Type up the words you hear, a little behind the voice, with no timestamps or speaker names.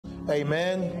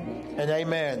Amen and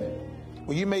amen.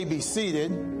 Well, you may be seated.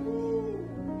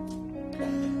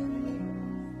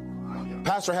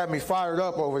 Pastor had me fired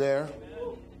up over there.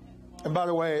 And by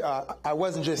the way, I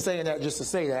wasn't just saying that just to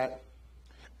say that.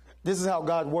 This is how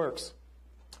God works.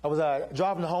 I was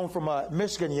driving home from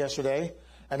Michigan yesterday,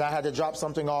 and I had to drop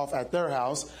something off at their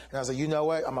house. And I was like, you know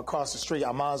what? I'm across the street.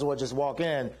 I might as well just walk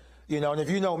in. You know, and if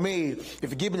you know me,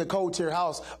 if you give me the code to your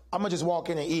house, I'm going to just walk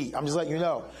in and eat. I'm just letting you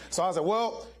know. So I was like,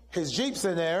 well, his Jeep's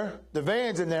in there. The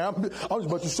van's in there. I'm just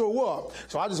about to show up.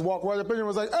 So I just walked right up in there and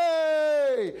was like,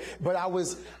 hey! But I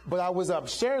was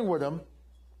sharing with him.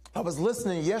 I was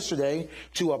listening yesterday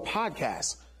to a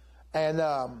podcast. And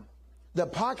the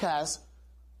podcast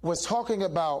was talking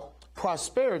about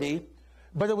prosperity,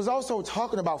 but it was also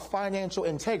talking about financial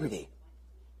integrity.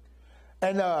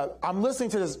 And I'm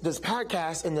listening to this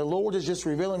podcast, and the Lord is just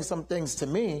revealing some things to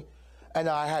me. And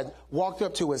I had walked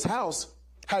up to his house,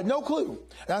 had no clue.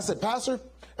 And I said, Pastor, and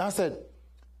I said,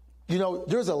 you know,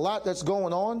 there's a lot that's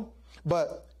going on,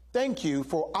 but thank you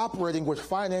for operating with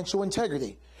financial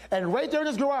integrity. And right there in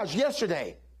his garage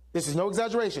yesterday, this is no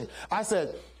exaggeration, I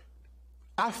said,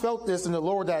 I felt this in the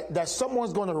Lord that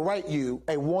someone's going to write you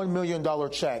a $1 million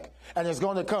check, and it's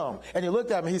going to come. And he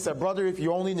looked at me, he said, brother, if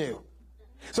you only knew.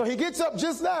 So he gets up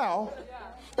just now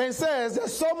and says that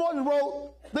someone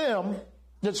wrote them,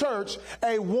 the church,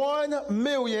 a $1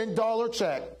 million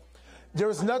check.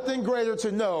 There's nothing greater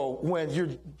to know when you're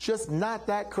just not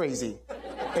that crazy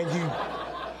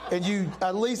and you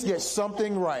at least get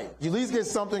something right. You at least get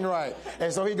something right.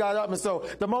 And so he got up, and so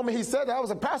the moment he said that, I was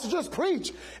like, Pastor, just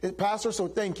preach. And Pastor, so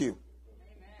thank you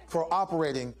for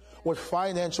operating with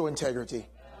financial integrity.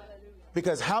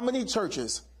 Because how many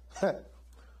churches...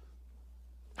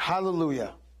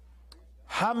 Hallelujah.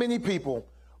 How many people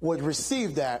would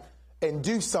receive that and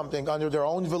do something under their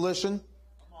own volition?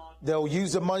 They'll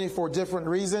use the money for different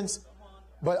reasons.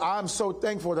 But I'm so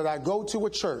thankful that I go to a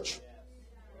church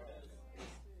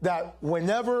that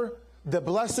whenever the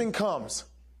blessing comes,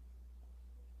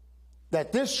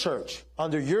 that this church,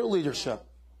 under your leadership,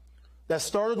 that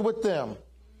started with them,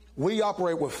 we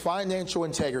operate with financial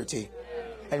integrity.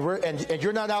 And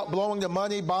you're not out blowing the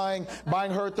money buying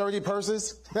her 30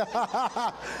 purses,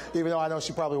 even though I know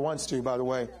she probably wants to, by the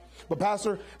way. But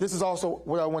Pastor, this is also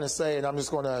what I want to say, and I'm just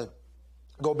going to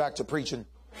go back to preaching.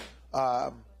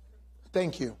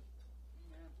 Thank you.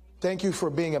 Thank you for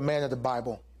being a man of the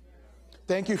Bible.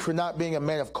 Thank you for not being a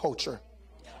man of culture,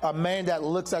 a man that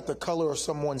looks at the color of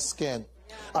someone's skin,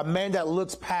 a man that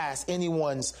looks past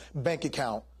anyone's bank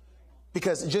account.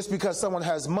 Because just because someone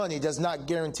has money does not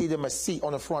guarantee them a seat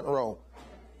on the front row.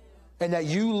 And that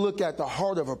you look at the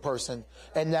heart of a person,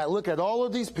 and that look at all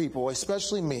of these people,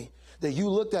 especially me, that you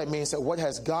looked at me and said, what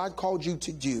has God called you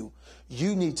to do?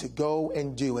 You need to go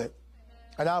and do it.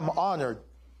 And I'm honored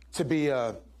to be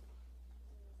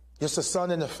just a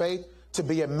son in the faith, to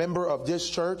be a member of this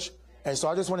church. And so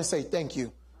I just want to say thank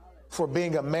you for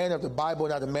being a man of the Bible,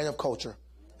 not a man of culture.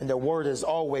 And the word is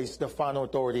always the final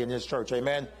authority in this church.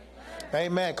 Amen.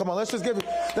 Amen. Come on, let's just give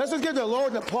the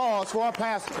Lord an applause for our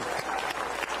pastor.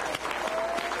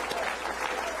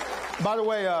 By the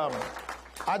way,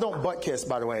 I don't butt kiss,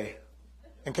 by the way.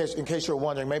 In case you're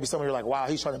wondering, maybe some of you are like, wow,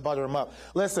 he's trying to butter him up.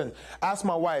 Listen, ask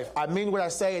my wife. I mean what I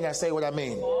say, and I say what I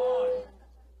mean.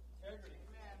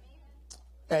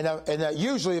 And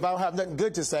usually, if I don't have nothing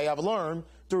good to say, I've learned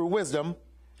through wisdom,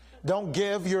 don't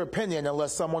give your opinion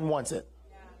unless someone wants it.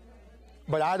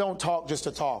 But I don't talk just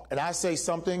to talk. And I say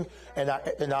something, and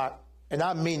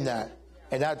I mean that.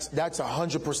 And that's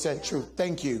 100% true.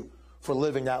 Thank you for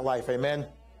living that life. Amen.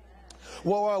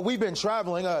 Well, we've been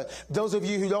traveling. Those of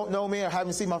you who don't know me or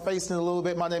haven't seen my face in a little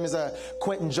bit, my name is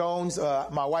Quintin Jones.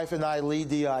 My wife and I lead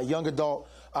the young adult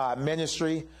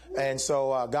ministry. And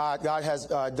so God has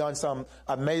done some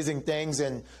amazing things.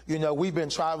 And, you know, we've been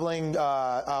traveling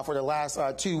for the last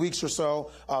 2 weeks or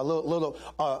so, a little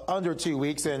under 2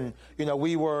 weeks. And, you know,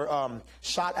 we were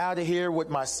shot out of here with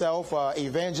myself,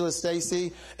 Evangelist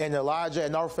Stacy, and Elijah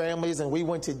and our families. And we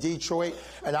went to Detroit.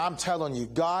 And I'm telling you,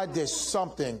 God did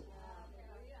something.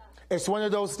 It's one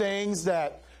of those things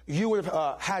that you would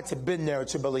have had to been there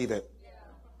to believe it.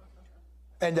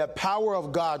 And the power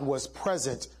of God was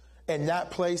present in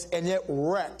that place, and it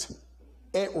wrecked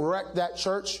that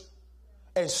church.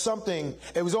 And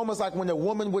it was almost like when the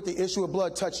woman with the issue of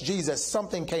blood touched Jesus,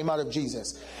 something came out of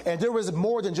Jesus. And there was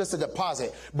more than just a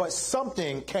deposit, but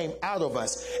something came out of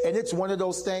us. And it's one of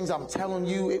those things, I'm telling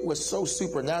you, it was so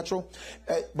supernatural.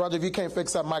 Brother, if you can't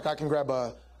fix that mic, I can grab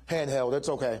a handheld. It's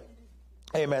okay.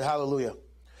 Amen. Hallelujah.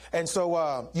 And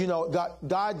so, you know,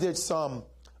 God did some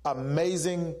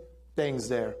amazing things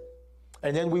there.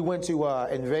 And then we went to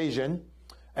Invasion.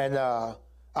 And,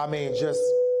 I mean,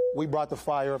 we brought the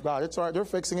fire of God. It's all right. They're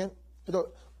fixing it.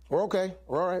 We're okay.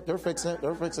 We're all right. They're fixing it.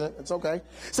 They're fixing it. It's okay.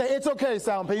 Say, it's okay,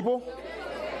 sound people.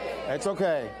 It's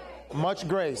okay. Much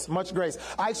grace. Much grace.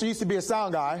 I actually used to be a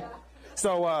sound guy.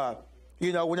 So,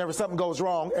 whenever something goes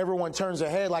wrong, everyone turns their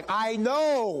head like, I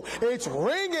know it's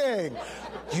ringing.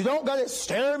 You don't got to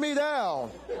stare me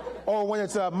down. Or when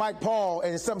it's Mike Paul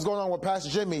and something's going on with Pastor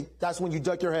Jimmy, that's when you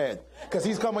duck your head. Because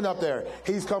he's coming up there.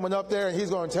 He's coming up there and he's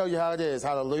going to tell you how it is.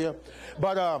 Hallelujah.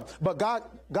 But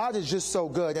God is just so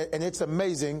good, and it's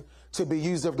amazing to be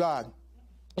used of God.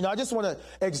 I just want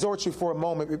to exhort you for a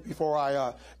moment before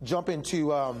I jump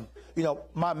into,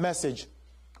 my message.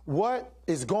 What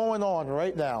is going on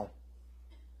right now?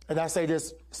 And I say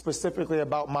this specifically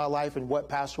about my life and what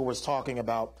Pastor was talking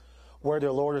about, where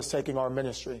the Lord is taking our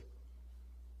ministry.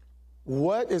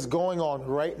 What is going on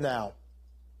right now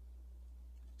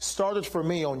started for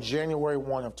me on January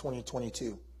 1 of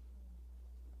 2022.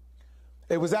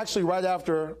 It was actually right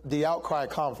after the Outcry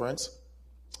conference.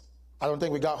 I don't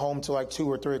think we got home till like 2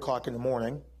 or 3 o'clock in the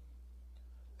morning.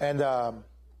 And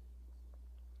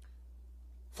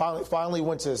finally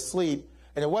went to sleep.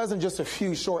 And it wasn't just a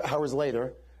few short hours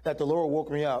later that the Lord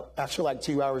woke me up after like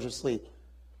 2 hours of sleep.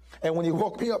 And when he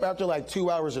woke me up after like 2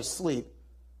 hours of sleep,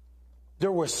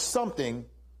 there was something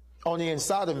on the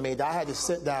inside of me that I had to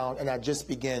sit down and I just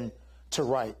began to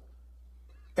write.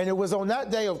 And it was on that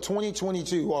day of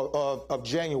 2022, of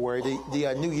January,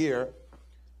 the new year,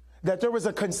 that there was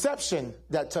a conception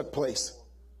that took place.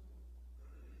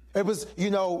 It was,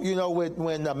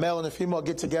 when a male and a female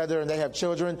get together and they have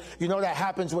children, that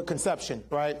happens with conception,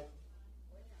 right?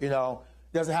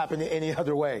 Doesn't happen any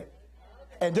other way.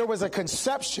 And there was a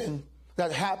conception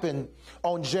that happened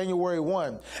on January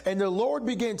 1. And the Lord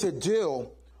began to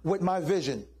deal with my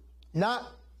vision, not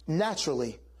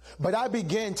naturally, but I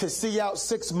began to see out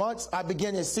 6 months. I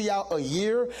began to see out a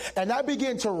year, and I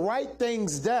began to write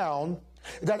things down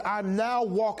that I'm now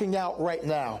walking out right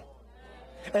now.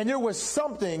 And there was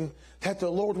something that the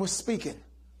Lord was speaking.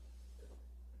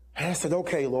 And I said,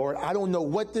 okay, Lord, I don't know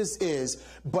what this is,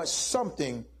 but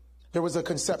there was a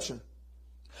conception.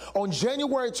 On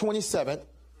January 27th,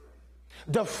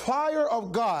 the fire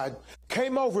of God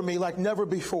came over me like never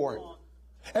before.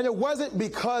 And it wasn't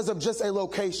because of just a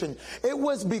location. It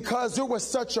was because there was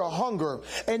such a hunger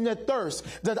and a thirst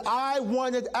that I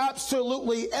wanted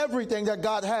absolutely everything that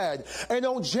God had. And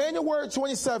on January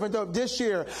 27th of this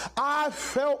year, I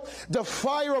felt the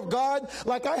fire of God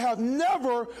like I have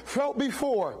never felt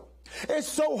before. It's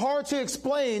so hard to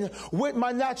explain with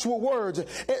my natural words.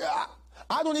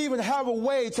 I don't even have a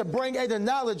way to bring an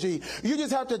analogy. You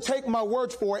just have to take my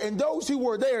word for it. And those who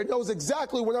were there knows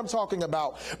exactly what I'm talking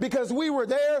about. Because we were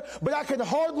there, but I can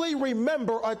hardly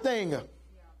remember a thing.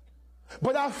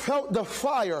 But I felt the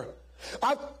fire.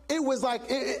 It was like,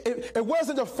 it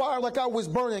wasn't a fire like I was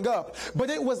burning up, but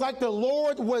it was like the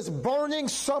Lord was burning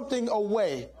something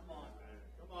away.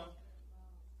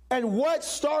 And what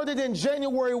started in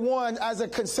January 1 as a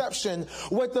conception,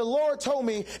 what the Lord told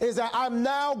me is that I'm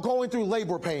now going through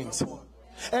labor pains.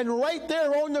 And right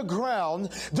there on the ground,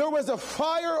 there was a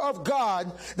fire of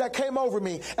God that came over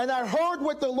me. And I heard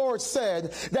what the Lord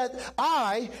said, that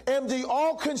I am the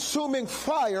all-consuming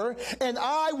fire, and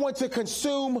I want to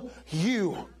consume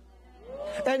you.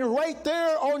 And right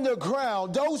there on the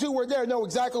ground, those who were there know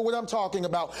exactly what I'm talking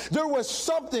about. There was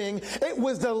something, it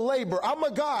was the labor. I'm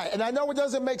a guy, and I know it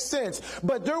doesn't make sense,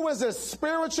 but there was a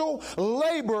spiritual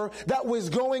labor that was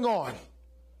going on.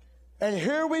 And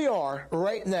here we are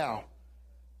right now.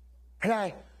 And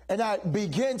I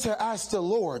begin to ask the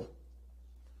Lord,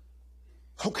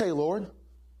 okay, Lord,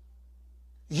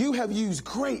 you have used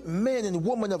great men and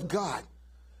women of God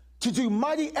to do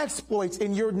mighty exploits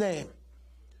in your name.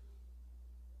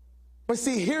 But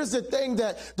see, here's the thing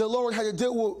that the Lord had to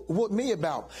deal with me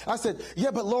about. I said,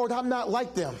 yeah, but Lord, I'm not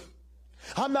like them.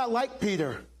 I'm not like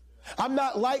Peter. I'm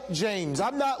not like James.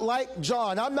 I'm not like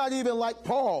John. I'm not even like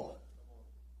Paul.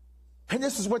 And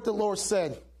this is what the Lord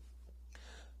said.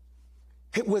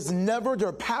 It was never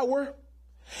their power.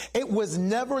 It was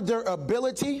never their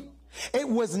ability. It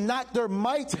was not their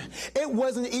might. It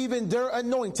wasn't even their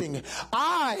anointing.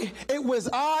 It was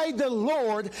I, the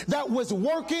Lord, that was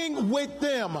working with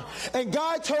them. And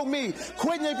God told me,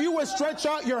 Quintin, if you would stretch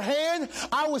out your hand,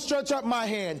 I will stretch out my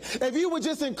hand. If you would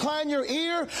just incline your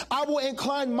ear, I will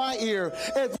incline my ear.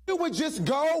 If you would just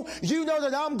go, you know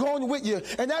that I'm going with you.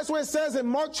 And that's what it says in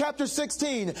Mark chapter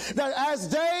 16, that as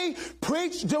they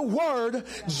preached the word,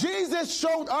 Jesus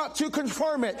showed up to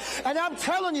confirm it. And I'm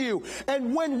telling you,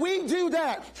 and when we we do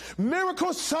that,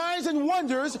 miracles, signs, and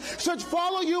wonders should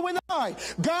follow you and I.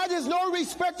 God is no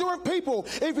respecter of people.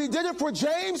 If he did it for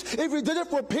James, if he did it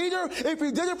for Peter, if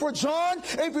he did it for John,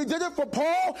 if he did it for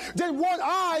Paul, then won't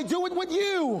I do it with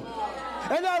you?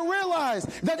 And I realized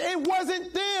that it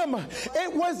wasn't them.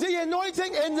 It was the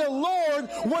anointing, and the Lord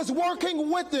was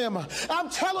working with them. I'm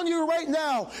telling you right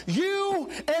now, you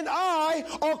and I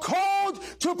are called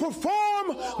to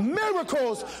perform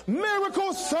miracles.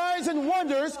 Miracles, signs, and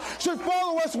wonders should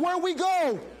follow us where we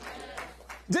go.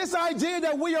 This idea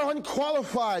that we are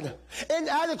unqualified,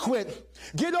 inadequate,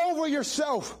 get over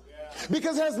yourself.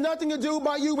 Because it has nothing to do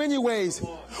by you anyways.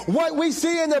 What we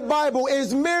see in the Bible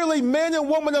is merely men and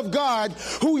women of God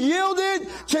who yielded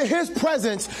to his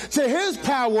presence, to his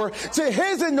power, to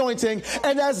his anointing.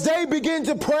 And as they begin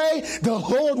to pray, the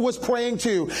Lord was praying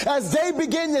too. As they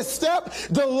begin to step,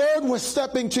 the Lord was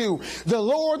stepping too. The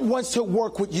Lord wants to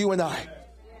work with you and I.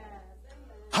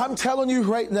 I'm telling you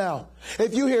right now,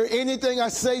 if you hear anything I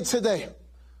say today,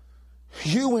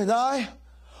 you and I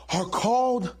are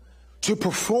called to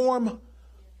perform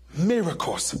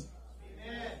miracles.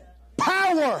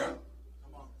 Power.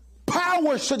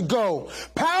 Power should go.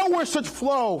 Power should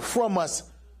flow from us.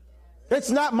 It's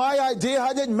not my idea.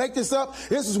 I didn't make this up.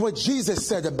 This is what Jesus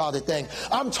said about it thing.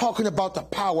 I'm talking about the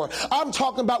power. I'm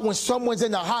talking about when someone's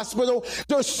in the hospital,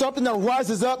 there's something that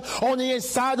rises up on the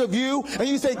inside of you, and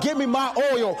you say, give me my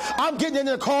oil. I'm getting in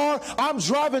the car, I'm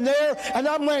driving there, and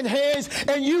I'm laying hands,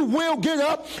 and you will get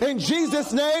up. In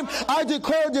Jesus' name, I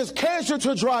declare this cancer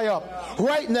to dry up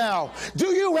right now.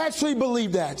 Do you actually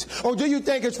believe that? Or do you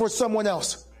think it's for someone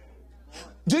else?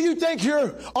 Do you think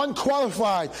you're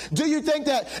unqualified? Do you think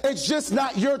that it's just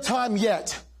not your time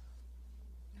yet?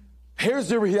 Here's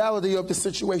the reality of the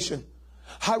situation.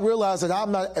 I realize that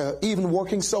I'm not even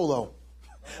working solo,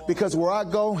 because where I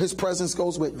go, his presence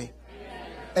goes with me.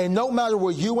 And no matter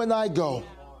where you and I go,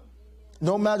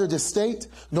 no matter the state,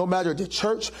 no matter the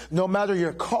church, no matter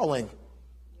your calling,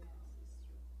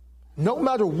 no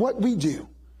matter what we do,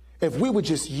 if we would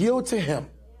just yield to him,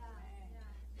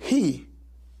 he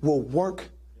will work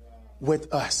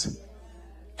with us.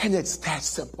 And it's that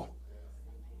simple.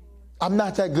 I'm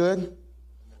not that good.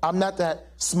 I'm not that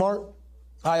smart.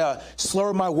 I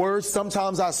slur my words.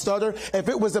 Sometimes I stutter. If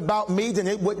it was about me, then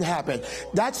it wouldn't happen.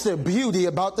 That's the beauty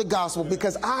about the gospel,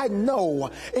 because I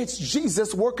know it's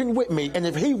Jesus working with me. And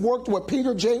if he worked with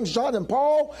Peter, James, John, and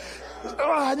Paul,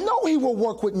 I know he will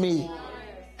work with me.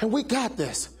 And we got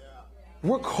this.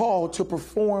 We're called to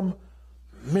perform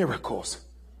miracles.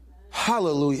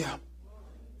 Hallelujah.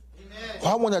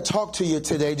 Well, I want to talk to you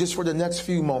today, just for the next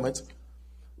few moments,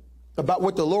 about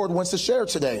what the Lord wants to share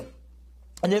today.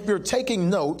 And if you're taking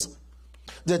notes,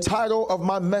 the title of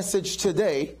my message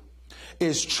today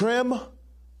is Trim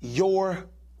Your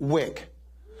Wick.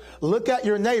 Look at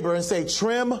your neighbor and say,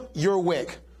 trim your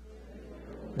wick.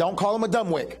 Don't call him a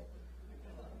dumb wick.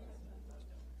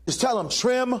 Just tell him,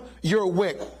 trim your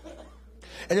wick.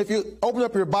 And if you open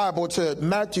up your Bible to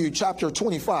Matthew chapter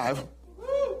 25,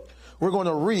 we're going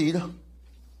to read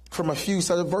from a few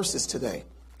set of verses today.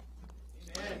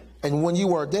 Amen. And when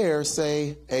you are there,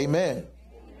 say amen.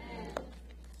 Amen.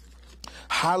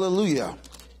 Hallelujah.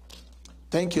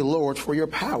 Thank you, Lord, for your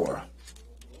power.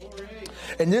 Glory.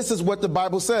 And this is what the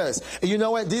Bible says. And you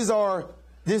know what? These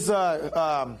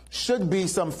should be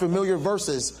some familiar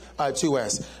verses to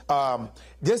us.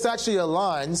 This actually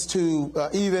aligns to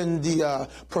even the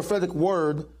prophetic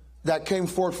word that came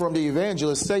forth from the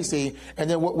evangelist Stacy, and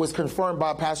then what was confirmed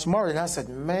by Pastor Martin. I said,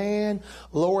 man,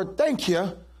 Lord, thank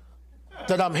you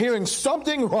that I'm hearing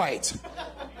something right.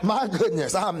 My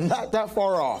goodness, I'm not that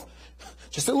far off.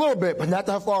 Just a little bit, but not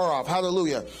that far off.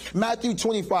 Hallelujah. Matthew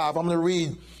 25, I'm going to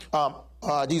read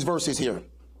these verses here.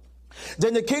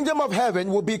 Then the kingdom of heaven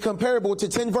will be comparable to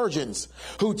 10 virgins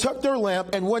who took their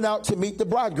lamp and went out to meet the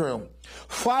bridegroom.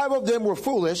 5 of them were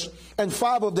foolish, and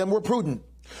 5 of them were prudent.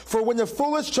 For when the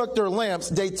foolish took their lamps,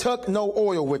 they took no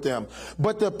oil with them.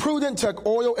 But the prudent took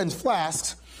oil in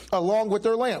flasks along with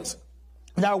their lamps.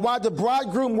 Now, while the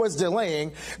bridegroom was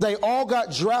delaying, they all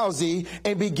got drowsy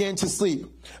and began to sleep.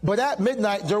 But at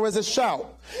midnight there was a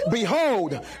shout,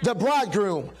 behold, the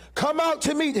bridegroom, come out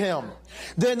to meet him.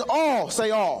 Then all,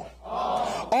 say all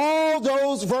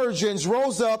those virgins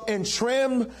rose up and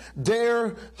trimmed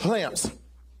their lamps.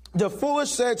 The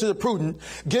foolish said to the prudent,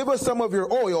 give us some of your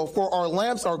oil, for our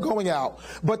lamps are going out.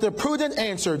 But the prudent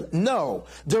answered, no,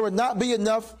 there would not be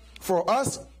enough for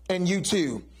us and you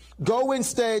too. Go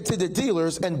instead to the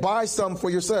dealers and buy some for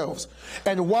yourselves.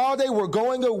 And while they were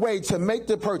going away to make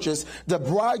the purchase, the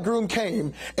bridegroom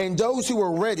came, and those who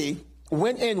were ready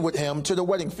went in with him to the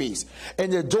wedding feast,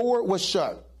 and the door was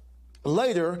shut.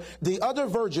 Later, the other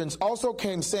virgins also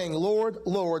came, saying, Lord,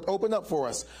 Lord, open up for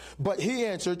us. But he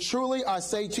answered, truly I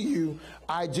say to you,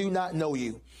 I do not know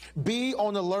you. Be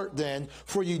on alert then,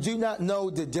 for you do not know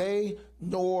the day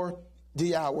nor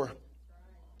the hour.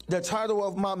 The title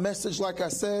of my message, like I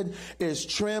said, is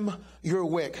Trim Your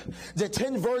Wick. The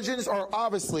 10 virgins are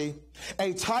obviously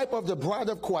a type of the bride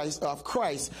of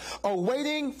Christ,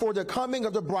 awaiting for the coming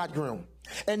of the bridegroom.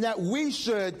 And that we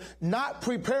should not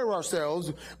prepare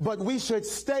ourselves, but we should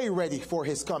stay ready for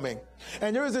his coming.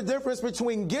 And there's a difference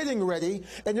between getting ready,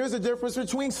 and there's a difference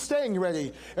between staying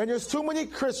ready. And there's too many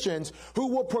Christians who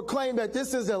will proclaim that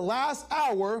this is the last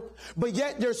hour, but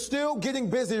yet they're still getting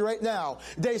busy right now.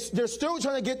 They're still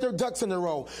trying to get their ducks in a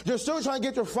row. They're still trying to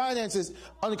get their finances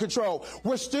under control.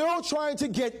 We're still trying to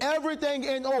get everything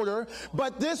in order,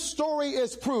 but this story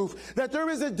is proof that there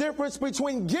is a difference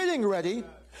between getting ready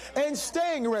and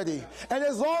staying ready. And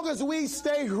as long as we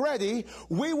stay ready,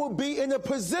 we will be in a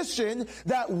position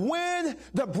that when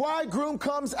the bridegroom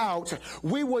comes out,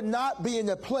 we will not be in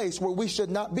a place where we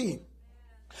should not be.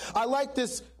 I like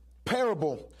this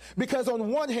parable because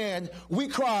on one hand we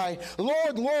cry,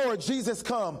 Lord, Lord, Jesus,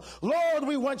 come. Lord,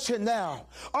 we want you now.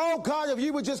 Oh God, if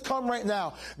you would just come right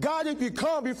now. God, if you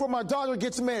come before my daughter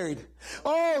gets married.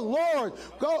 Oh Lord,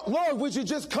 Lord, would you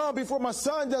just come before my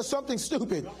son does something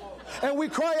stupid? And we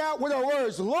cry out with our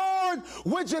words, Lord,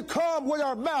 would you come with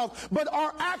our mouth, but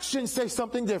our actions say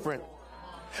something different.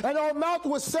 And our mouth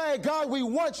will say, God, we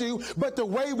want you, but the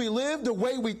way we live, the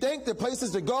way we think, the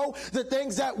places to go, the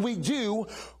things that we do,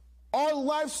 our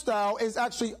lifestyle is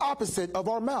actually opposite of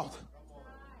our mouth.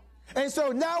 And so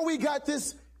now we got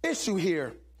this issue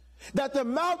here, that the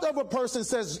mouth of a person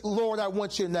says, Lord, I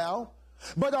want you now,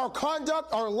 but our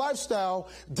conduct, our lifestyle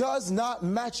does not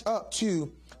match up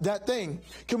to that thing.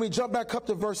 Can we jump back up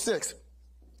to verse 6?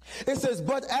 It says,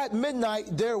 but at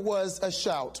midnight there was a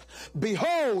shout.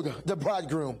 Behold, the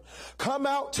bridegroom, come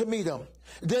out to meet him.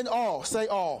 Then all, say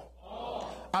all.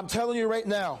 I'm telling you right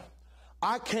now,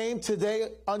 I came today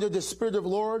under the Spirit of the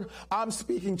Lord. I'm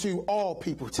speaking to all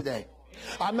people today.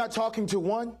 I'm not talking to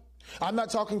one. I'm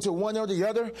not talking to one or the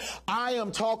other. I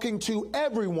am talking to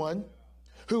everyone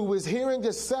who is hearing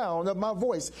the sound of my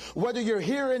voice. Whether you're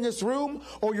here in this room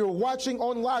or you're watching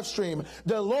on live stream,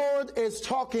 the Lord is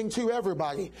talking to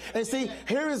everybody. And see,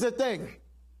 here is the thing.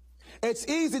 It's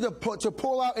easy to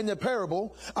pull out in the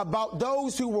parable about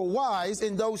those who were wise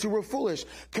and those who were foolish.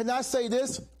 Can I say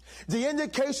this? The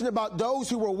indication about those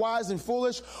who were wise and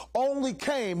foolish only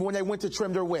came when they went to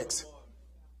trim their wicks.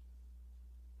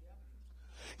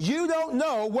 You don't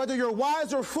know whether you're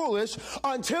wise or foolish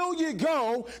until you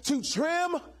go to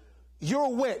trim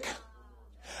your wick.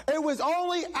 It was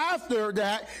only after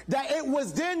that it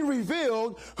was then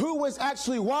revealed who was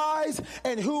actually wise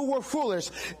and who were foolish.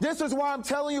 This is why I'm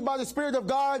telling you by the Spirit of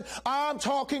God, I'm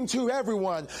talking to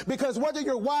everyone. Because whether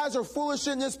you're wise or foolish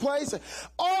in this place,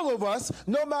 all of us,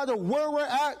 no matter where we're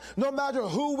at, no matter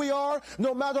who we are,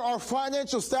 no matter our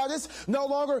financial status,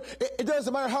 it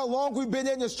doesn't matter how long we've been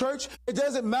in this church. It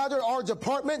doesn't matter our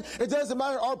department. It doesn't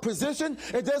matter our position.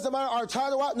 It doesn't matter our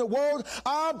title out in the world.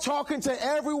 I'm talking to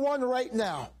everyone right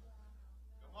now.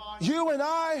 You and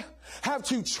I have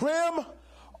to trim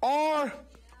our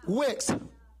wicks.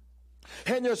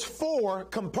 And there's 4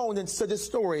 components to this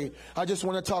story I just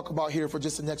want to talk about here for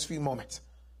just the next few moments.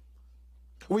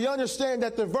 We understand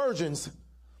that the virgins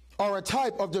are a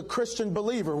type of the Christian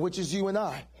believer, which is you and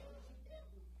I.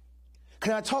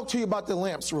 Can I talk to you about the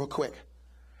lamps real quick?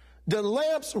 The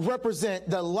lamps represent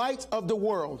the light of the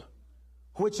world,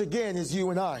 which again is you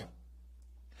and I.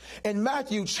 In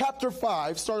Matthew chapter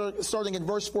 5, starting in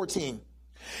verse 14,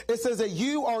 it says that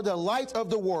you are the light of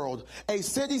the world, a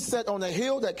city set on a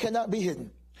hill that cannot be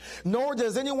hidden. Nor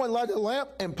does anyone light a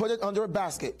lamp and put it under a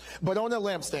basket, but on a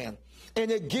lampstand. And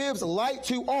it gives light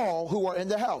to all who are in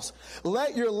the house.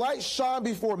 Let your light shine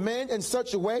before men in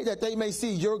such a way that they may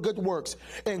see your good works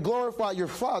and glorify your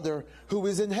Father who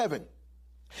is in heaven.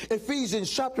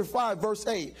 Ephesians chapter 5 verse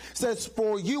 8 says,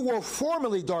 for you were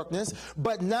formerly darkness,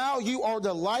 but now you are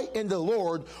the light in the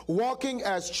Lord, walking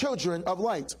as children of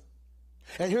light.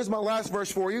 And here's my last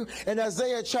verse for you. In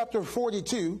Isaiah chapter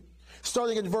 42,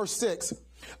 starting in verse 6,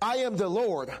 I am the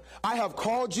Lord. I have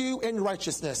called you in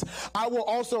righteousness. I will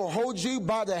also hold you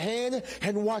by the hand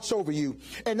and watch over you.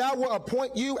 And I will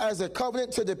appoint you as a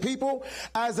covenant to the people,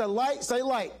 as a light, say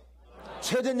light,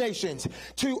 to the nations,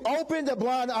 to open the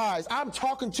blind eyes. I'm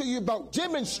talking to you about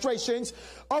demonstrations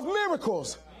of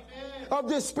miracles, of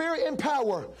the Spirit and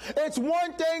power. It's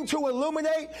one thing to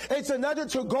illuminate. It's another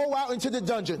to go out into the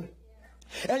dungeon.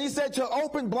 And he said to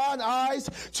open blind eyes,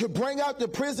 to bring out the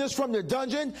prisoners from the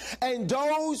dungeon, and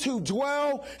those who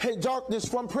dwell in darkness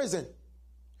from prison.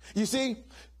 You see,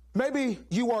 maybe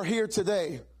you are here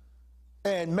today,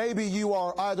 and maybe you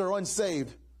are either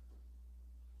unsaved.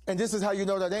 And this is how you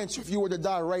know that answer. If you were to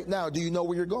die right now, do you know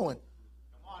where you're going?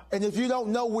 And if you don't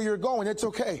know where you're going, it's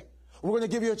okay. We're going to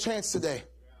give you a chance today.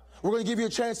 We're going to give you a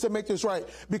chance to make this right,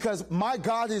 because my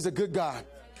God is a good God.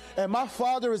 And my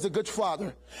Father is a good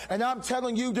Father. And I'm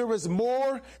telling you, there is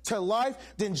more to life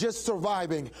than just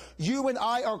surviving. You and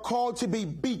I are called to be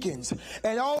beacons.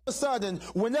 And all of a sudden,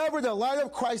 whenever the light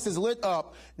of Christ is lit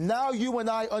up, now you and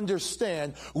I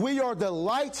understand we are the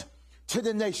light to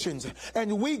the nations.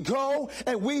 And we go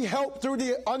and we help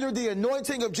under the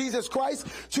anointing of Jesus Christ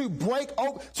to break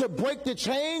the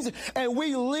chains, and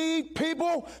we lead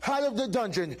people out of the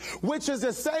dungeon, which is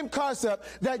the same concept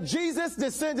that Jesus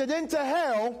descended into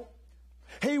hell.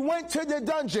 He went to the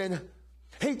dungeon.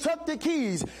 He took the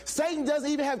keys. Satan doesn't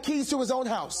even have keys to his own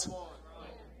house.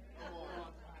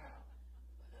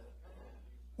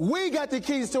 We got the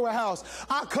keys to a house.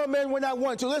 I come in when I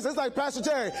want to. Listen, it's like Pastor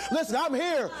Terry. Listen, I'm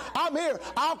here.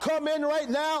 I'll come in right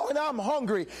now and I'm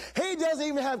hungry. He doesn't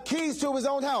even have keys to his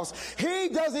own house. He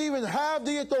doesn't even have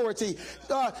the authority.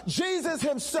 Jesus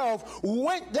himself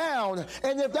went down.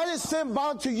 And if that is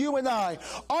symbolic to you and I,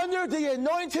 under the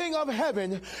anointing of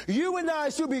heaven, you and I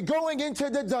should be going into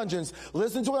the dungeons.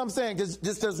 Listen to what I'm saying.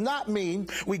 This does not mean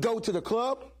we go to the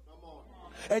club.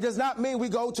 It does not mean we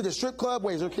go to the strip club.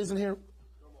 Wait, is there kids in here?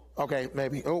 Okay,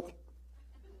 maybe. Oh,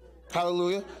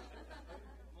 hallelujah.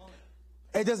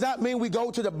 It does not mean we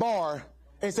go to the bar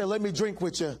and say, let me drink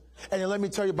with you, and then let me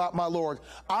tell you about my Lord.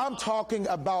 I'm talking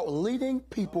about leading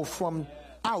people from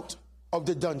out of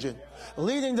the dungeon,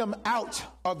 leading them out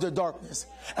of the darkness.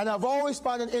 And I've always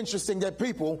found it interesting that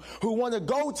people who want to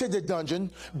go to the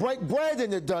dungeon, break bread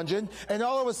in the dungeon, and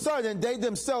all of a sudden they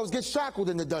themselves get shackled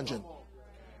in the dungeon.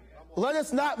 Let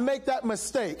us not make that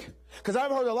mistake. Because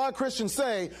I've heard a lot of Christians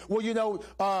say, well,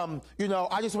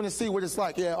 I just want to see what it's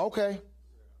like. Yeah, okay.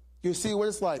 You see what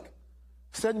it's like.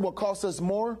 Sin will cost us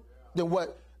more than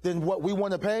what we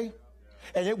want to pay.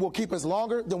 And it will keep us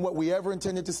longer than what we ever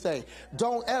intended to stay.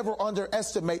 Don't ever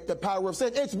underestimate the power of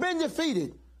sin. It's been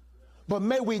defeated. But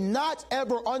may we not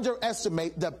ever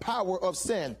underestimate the power of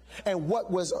sin and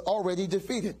what was already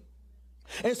defeated.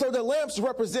 And so the lamps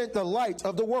represent the light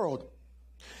of the world.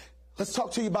 Let's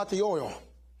talk to you about the oil.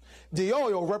 The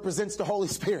oil represents the Holy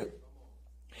Spirit.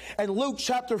 And Luke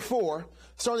chapter 4,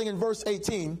 starting in verse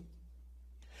 18,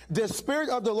 the Spirit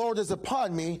of the Lord is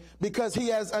upon me because he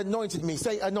has anointed me.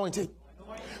 Say anointed.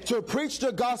 To preach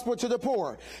the gospel to the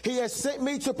poor. He has sent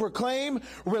me to proclaim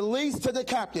release to the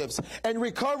captives and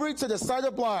recovery to the sight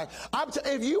of blind.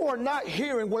 If you are not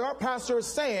hearing what our pastor is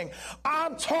saying,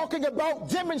 I'm talking about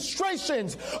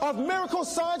demonstrations of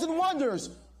miracles, signs, and wonders.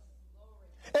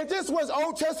 If this was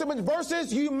Old Testament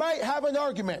verses, you might have an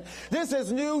argument. This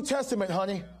is New Testament,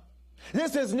 honey.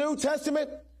 This is New Testament.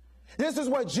 This is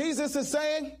what Jesus is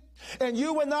saying. And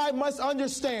you and I must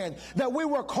understand that we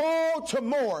were called to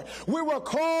more. We were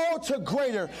called to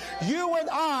greater. You and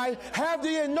I have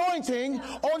the anointing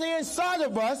on the inside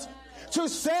of us to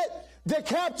set the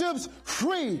captives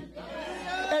free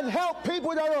and help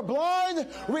people that are blind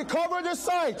recover their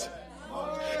sight.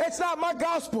 It's not my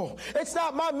gospel. It's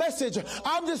not my message.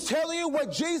 I'm just telling you what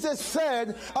Jesus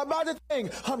said about the thing.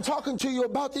 I'm talking to you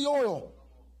about the oil.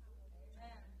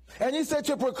 And he said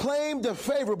to proclaim the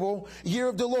favorable year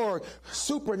of the Lord.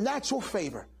 Supernatural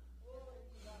favor.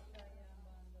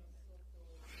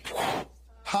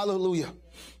 Hallelujah.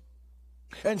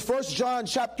 And 1 John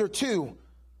chapter 2,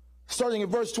 starting in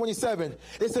verse 27,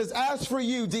 it says, as for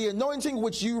you, the anointing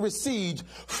which you received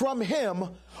from him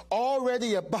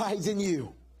already abides in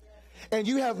you. And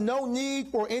you have no need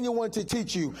for anyone to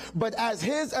teach you. But as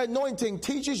his anointing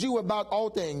teaches you about all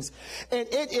things, and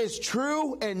it is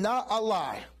true and not a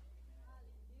lie.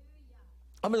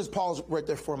 I'm going to just pause right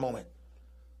there for a moment.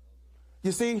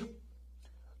 You see,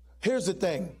 here's the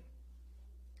thing.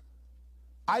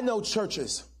 I know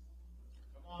churches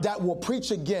that will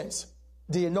preach against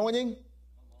the anointing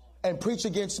and preach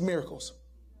against miracles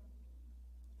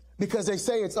because they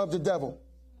say it's of the devil.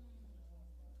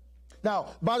 Now,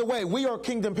 by the way, we are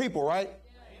kingdom people, right?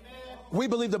 Amen. We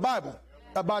believe the Bible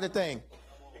about a thing.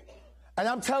 And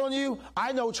I'm telling you,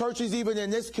 I know churches even in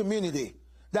this community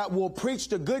that will preach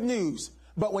the good news,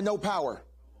 but with no power.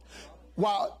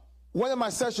 While one of my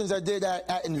sessions I did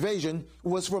at Invasion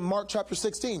was from Mark chapter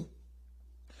 16.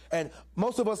 And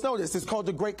most of us know this. It's called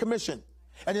the Great Commission.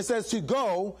 And it says to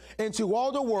go into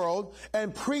all the world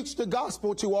and preach the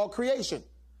gospel to all creation.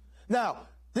 Now,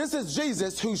 this is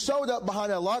Jesus who showed up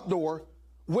behind a locked door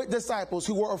with disciples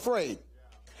who were afraid.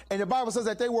 And the Bible says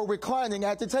that they were reclining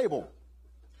at the table.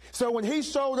 So when he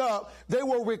showed up, they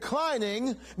were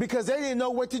reclining because they didn't know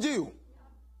what to do.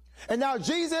 And now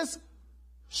Jesus,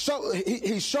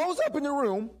 he shows up in the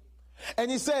room and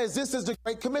he says, this is the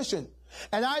Great Commission.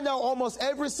 And I know almost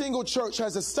every single church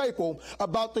has a staple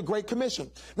about the Great Commission.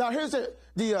 Now here's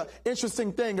the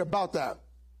interesting thing about that.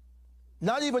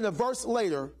 Not even a verse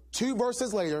later, 2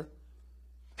 verses later,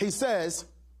 he says,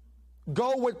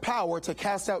 go with power to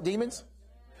cast out demons.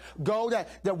 Go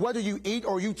that whether you eat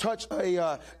or you touch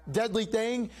a deadly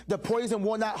thing, the poison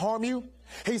will not harm you.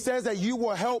 He says that you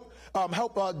will help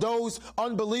those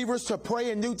unbelievers to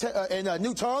pray in new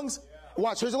tongues.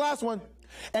 Watch, here's the last one.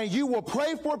 And you will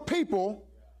pray for people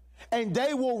and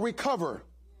they will recover.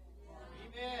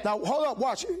 Amen. Now, hold up,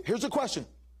 watch. Here's the question.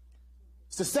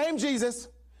 It's the same Jesus,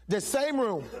 the same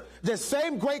room, the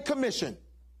same Great Commission.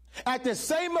 At the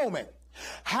same moment,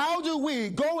 how do we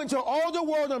go into all the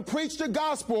world and preach the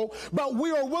gospel, but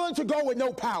we are willing to go with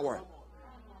no power?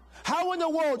 How in the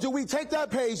world do we take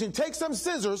that page and take some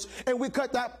scissors and we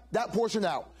cut that portion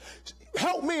out?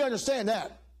 Help me understand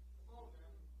that.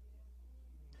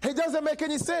 It doesn't make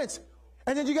any sense.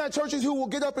 And then you got churches who will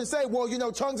get up and say, well, you know,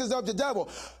 tongues is of the devil.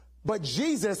 But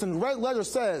Jesus in red letter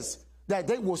says that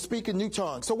they will speak in new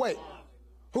tongues. So wait,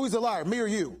 who's the liar, me or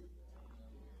you?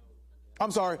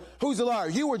 I'm sorry, who's the liar,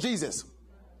 you or Jesus?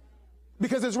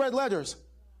 Because it's red letters.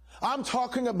 I'm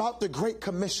talking about the Great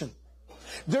Commission.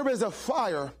 There is a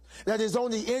fire that is on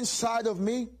the inside of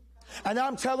me. And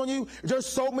I'm telling you, there's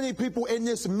so many people in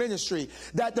this ministry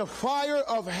that the fire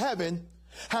of heaven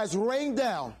has rained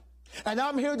down. And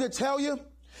I'm here to tell you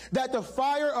that the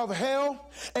fire of hell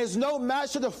is no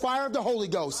match to the fire of the Holy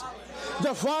Ghost.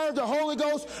 The fire of the Holy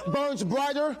Ghost burns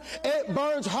brighter, it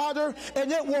burns hotter,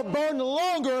 and it will burn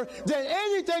longer than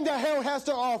anything that hell has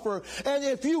to offer. And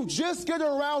if you just get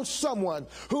around someone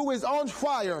who is on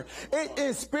fire, it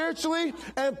is spiritually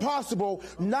impossible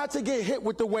not to get hit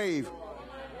with the wave.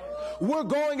 We're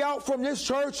going out from this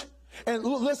church, and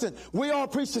listen, we all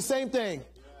preach the same thing.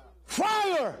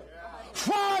 Fire!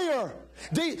 Fire!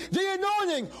 The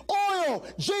anointing, oil,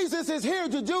 Jesus is here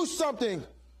to do something.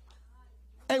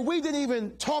 And we didn't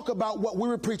even talk about what we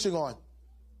were preaching on.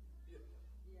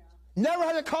 Never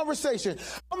had a conversation.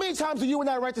 How many times do you and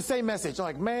I write the same message? I'm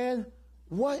like, man,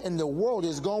 what in the world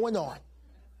is going on?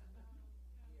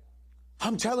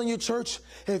 I'm telling you, church,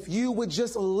 if you would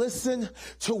just listen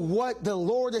to what the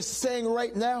Lord is saying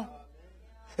right now,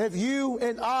 if you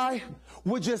and I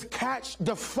would just catch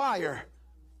the fire.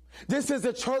 This is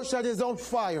a church that is on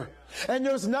fire. And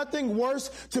there's nothing worse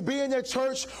to be in a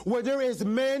church where there is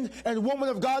men and women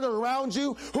of God around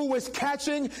you who is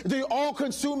catching the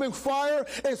all-consuming fire,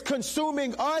 is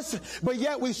consuming us, but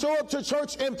yet we show up to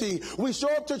church empty. We show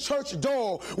up to church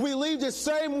dull. We leave the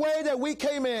same way that we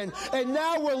came in, and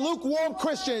now we're lukewarm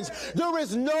Christians. There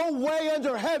is no way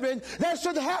under heaven that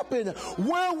should happen.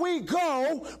 Where we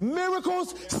go,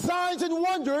 miracles, signs, and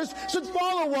wonders should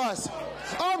follow us.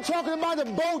 I'm talking about a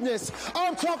boldness.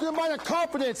 I'm talking about a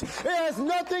confidence. It has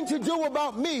nothing to do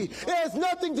about me. It has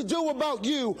nothing to do about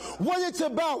you. What it's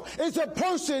about is a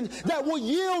person that will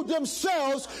yield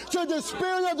themselves to the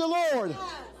Spirit of the Lord.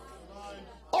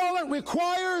 All it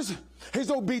requires is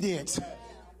obedience.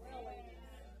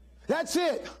 That's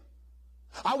it.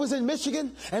 I was in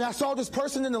Michigan and I saw this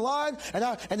person in the line, and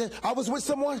then I was with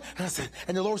someone and I said,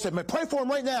 and the Lord said, man, pray for him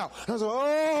right now. And I was like,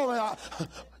 oh man,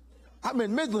 I'm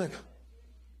in Midland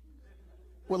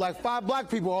with like 5 black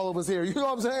people, all of us here. You know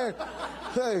what I'm saying?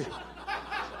 Hey.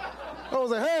 I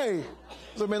was like, hey.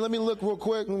 So, man, let me look real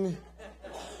quick. And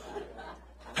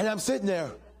I'm sitting there.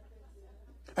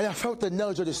 And I felt the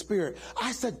nudge of the Spirit.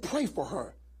 I said, pray for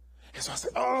her. And so I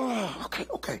said, oh,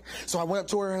 okay. So I went up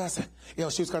to her and I said, you know,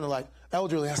 she was kind of like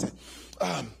elderly. I said,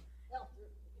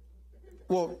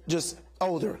 well, just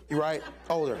older, right?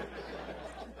 Older.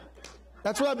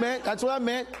 That's what I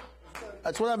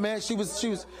meant. She was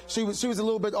a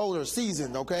little bit older,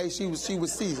 seasoned, okay? She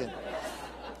was seasoned.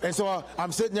 And so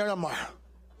I'm sitting there and I'm like,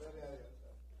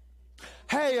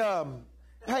 hey,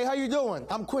 how you doing?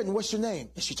 I'm Quintin. What's your name?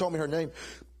 And she told me her name.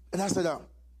 And I said,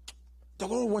 the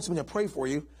Lord wants me to pray for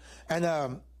you. And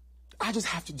I just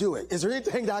have to do it. Is there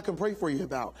anything that I can pray for you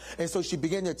about? And so she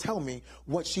began to tell me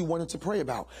what she wanted to pray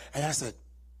about. And I said,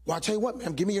 well, I'll tell you what,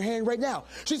 ma'am, give me your hand right now.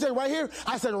 She said, right here?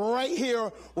 I said, right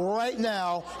here, right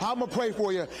now, I'm going to pray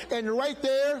for you. And right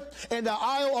there in the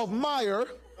Isle of Meyer,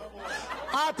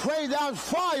 I prayed down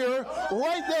fire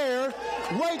right there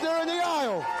in the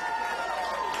aisle.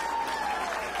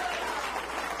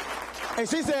 And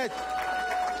she said,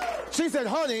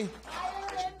 honey,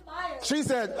 she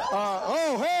said,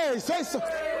 oh, hey, say so.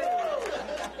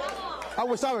 I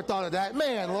wish I would have thought of that.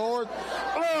 Man, Lord.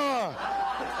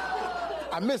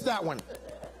 I missed that one.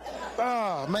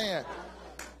 Oh, man.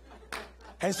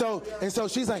 And so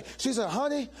she said,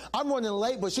 honey, I'm running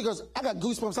late, but she goes, I got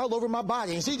goosebumps all over my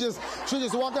body. And she just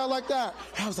walked out like that.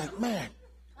 And I was like, man,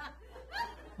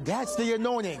 that's the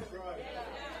anointing.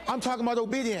 I'm talking about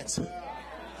obedience.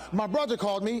 My brother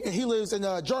called me, and he lives in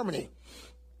Germany.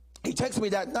 He texted me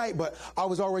that night, but I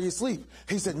was already asleep.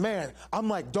 He said, man, I'm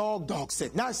like dog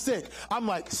sick. Not sick. I'm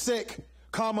like sick,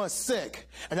 sick.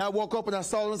 And I woke up and I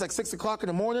saw it was like 6 o'clock in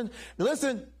the morning.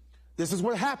 Listen, this is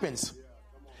what happens.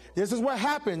 This is what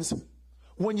happens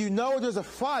when you know there's a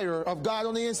fire of God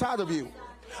on the inside of you.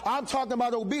 I'm talking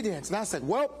about obedience. And I said,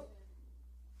 well,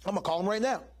 I'm going to call him right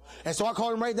now. And so I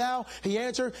called him right now. He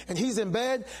answered, and he's in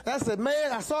bed. And I said,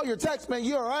 man, I saw your text, man.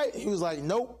 You all right? He was like,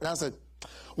 nope. And I said,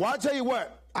 well, I'll tell you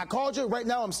what. I called you. Right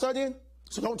now I'm studying,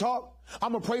 so don't talk.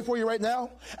 I'm going to pray for you right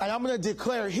now, and I'm going to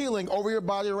declare healing over your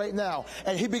body right now.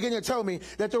 And he began to tell me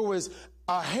that there was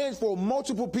a handful,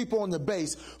 multiple people on the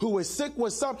base who was sick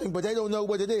with something, but they don't know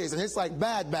what it is. And it's like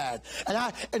bad.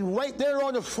 And right there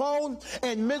on the phone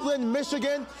in Midland,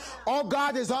 Michigan, our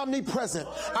God is omnipresent.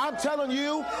 I'm telling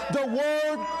you, the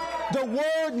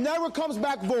word never comes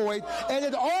back void, and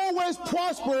it always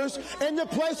prospers in the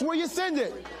place where you send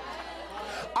it.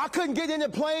 I couldn't get in the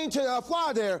plane to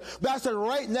fly there, but I said,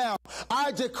 right now,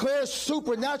 I declare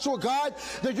supernatural, God,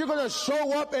 that you're going to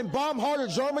show up in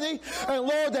bomb-hearted Germany, and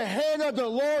Lord, the hand of the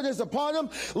Lord is upon him.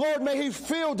 Lord, may he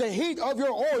feel the heat of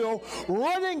your oil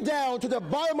running down to the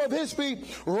bottom of his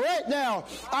feet right now.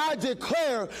 I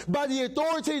declare by the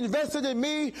authority invested in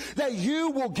me that you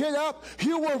will get up,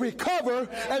 you will recover,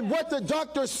 and what the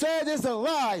doctor said is a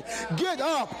lie. Get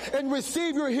up and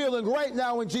receive your healing right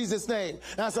now in Jesus' name.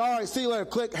 And I said, all right, see you later.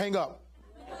 Click, hang up.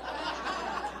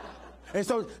 And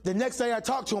so the next day I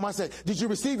talked to him, I said, did you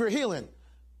receive your healing?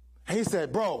 And he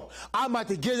said, bro, I'm about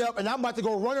to get up and I'm about to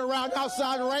go run around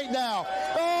outside right now.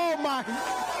 Oh my.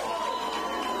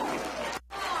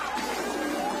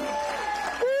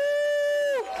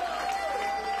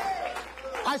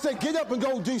 I said, get up and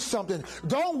go do something.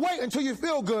 Don't wait until you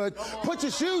feel good. Put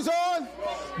your shoes on.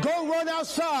 Go run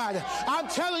outside. I'm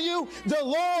telling you, the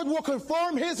Lord will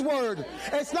confirm his word.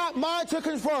 It's not mine to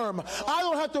confirm. I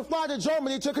don't have to fly to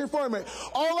Germany to confirm it.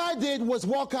 All I did was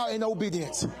walk out in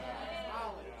obedience.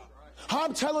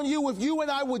 I'm telling you, if you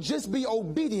and I would just be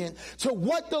obedient to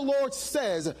what the Lord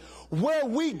says, where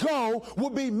we go will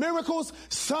be miracles,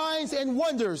 signs, and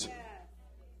wonders.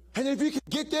 And if you can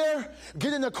get there,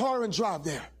 get in the car and drive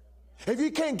there. If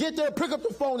you can't get there, pick up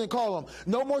the phone and call them.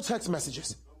 No more text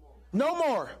messages. No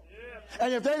more.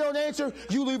 And if they don't answer,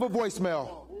 you leave a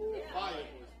voicemail.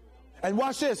 And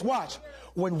watch this, watch.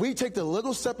 When we take the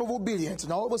little step of obedience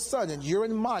and all of a sudden you're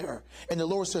in mire and the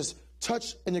Lord says,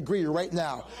 touch and agree right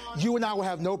now, you and I will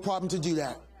have no problem to do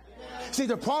that. See,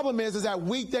 the problem is that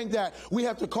we think that we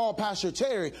have to call Pastor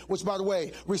Terry, which, by the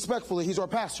way, respectfully, he's our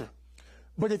pastor.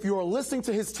 But if you're listening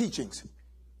to his teachings,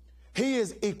 he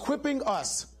is equipping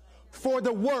us for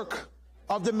the work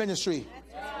of the ministry.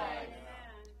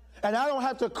 And I don't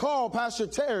have to call Pastor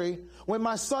Terry when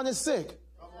my son is sick.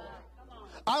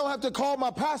 I don't have to call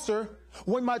my pastor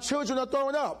when my children are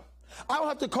throwing up. I don't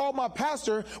have to call my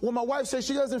pastor when my wife says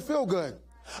she doesn't feel good.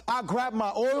 I grab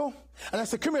my oil and I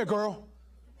say, come here, girl.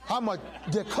 I'm going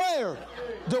to declare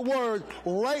the word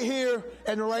right here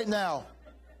and right now.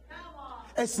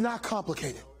 It's not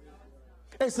complicated.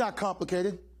 It's not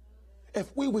complicated.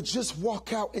 If we would just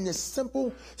walk out in the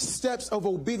simple steps of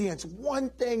obedience, one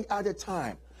thing at a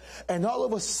time, and all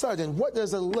of a sudden, what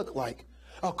does it look like?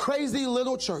 A crazy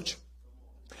little church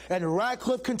in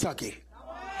Radcliffe, Kentucky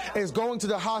is going to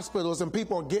the hospitals and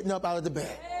people are getting up out of the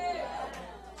bed.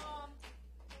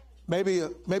 Maybe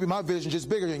my vision is just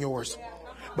bigger than yours.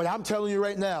 But I'm telling you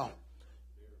right now,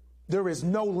 there is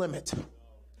no limit.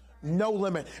 No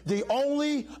limit. The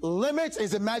only limit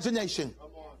is imagination.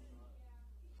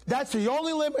 That's the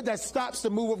only limit that stops the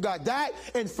move of God. That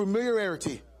and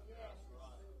familiarity.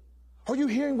 Are you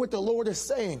hearing what the Lord is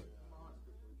saying?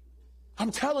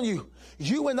 I'm telling you,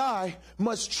 you and I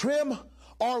must trim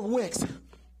our wicks.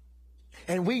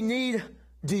 And we need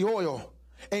the oil.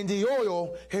 And the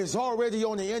oil is already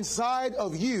on the inside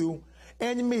of you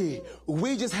and me.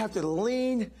 We just have to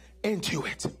lean into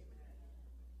it.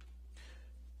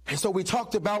 And so we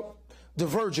talked about the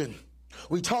virgin.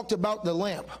 We talked about the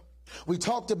lamp. We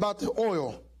talked about the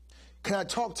oil. Can I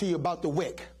talk to you about the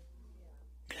wick?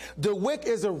 The wick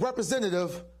is a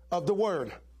representative of the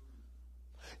word.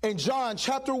 In John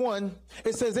chapter 1,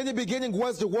 it says, in the beginning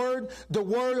was the word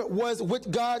was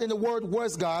with God, and the word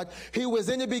was God. He was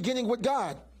in the beginning with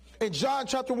God. In John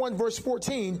chapter 1, verse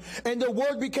 14, and the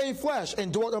Word became flesh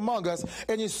and dwelt among us,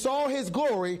 and he saw his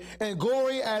glory, and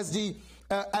glory as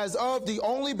of the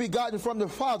only begotten from the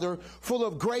Father, full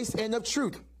of grace and of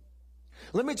truth.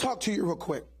 Let me talk to you real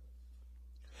quick.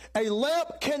 A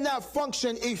lamp cannot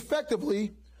function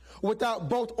effectively without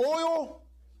both oil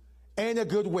and a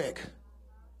good wick.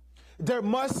 There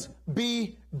must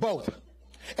be both.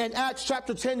 In Acts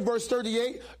chapter 10, verse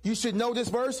 38, you should know this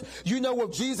verse. You know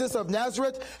of Jesus of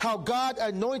Nazareth, how God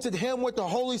anointed him with the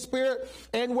Holy Spirit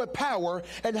and with power,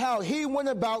 and how he went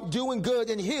about doing good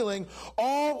and healing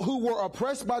all who were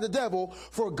oppressed by the devil,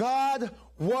 for God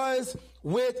was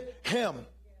with him.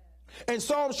 In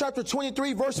Psalms chapter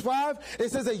 23, verse 5,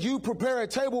 it says that you prepare a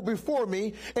table before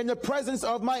me in the presence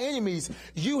of my enemies.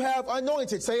 You have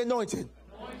anointed, say anointed,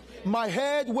 my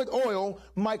head with oil,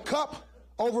 my cup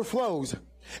overflows.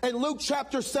 In Luke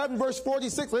chapter 7, verse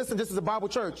 46, listen, this is a Bible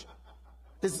church.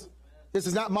 This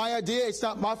is not my idea. It's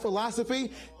not my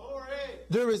philosophy.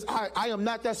 I am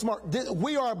not that smart.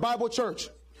 We are a Bible church.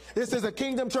 This is a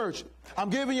kingdom church. I'm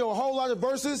giving you a whole lot of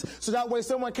verses so that way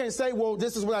someone can't say, well,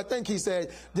 this is what I think he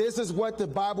said. This is what the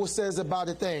Bible says about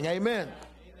a thing. Amen.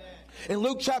 In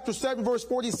Luke chapter 7, verse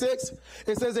 46,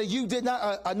 it says that you did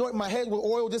not anoint my head with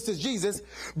oil. This is Jesus,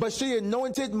 but she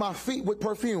anointed my feet with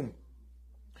perfume.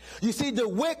 You see, the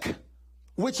wick,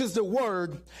 which is the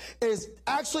word, is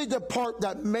actually the part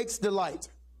that makes the light,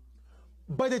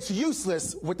 but it's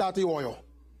useless without the oil.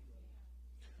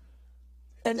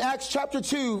 In Acts chapter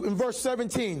 2, in verse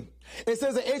 17, it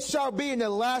says that it shall be in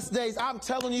the last days. I'm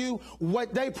telling you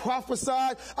what they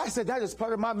prophesied. I said, that is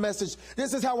part of my message.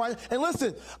 This is how and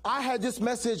listen, I had this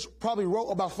message probably wrote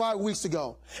about 5 weeks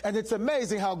ago. And it's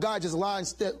amazing how God just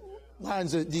lines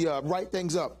the right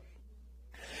things up.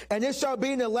 And it shall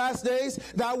be in the last days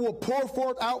that I will pour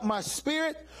forth out my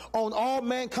spirit on all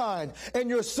mankind. And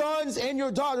your sons and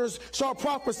your daughters shall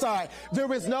prophesy.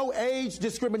 There is no age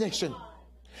discrimination.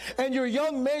 And your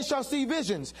young men shall see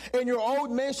visions, and your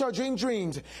old men shall dream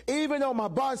dreams. Even on my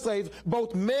bondslave,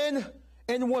 both men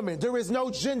and women. There is no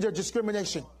gender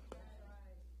discrimination.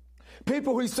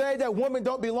 People who say that women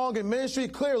don't belong in ministry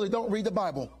clearly don't read the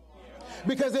Bible.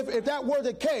 Because if that were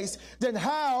the case, then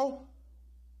how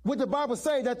would the Bible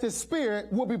say that the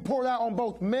Spirit will be poured out on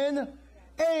both men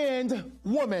and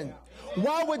women?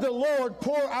 Why would the Lord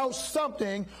pour out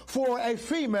something for a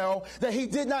female that he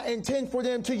did not intend for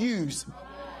them to use?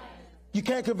 You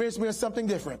can't convince me of something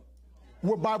different.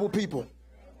 We're Bible people.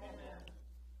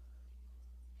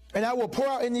 And I will pour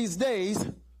out in these days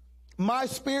my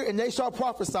spirit, and they shall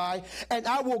prophesy, and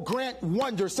I will grant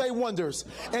wonders, say wonders,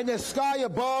 in the sky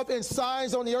above and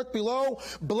signs on the earth below,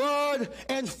 blood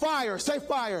and fire, say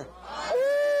fire.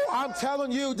 Ooh, I'm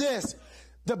telling you this.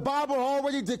 The Bible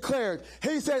already declared.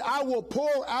 He said, I will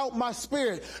pour out my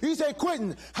spirit. You say,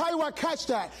 Quintin, how do I catch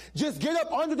that? Just get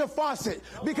up under the faucet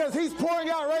because he's pouring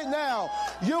out right now.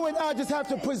 You and I just have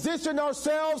to position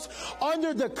ourselves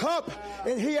under the cup,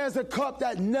 and he has a cup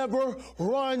that never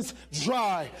runs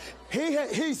dry.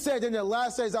 He said, in the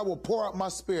last days, I will pour out my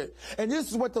spirit. And this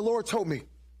is what the Lord told me.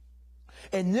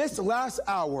 In this last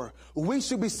hour, we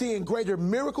should be seeing greater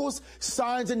miracles,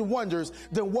 signs, and wonders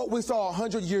than what we saw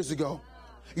 100 years ago.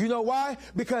 You know why?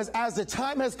 Because as the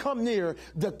time has come near,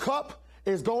 the cup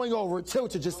is going over,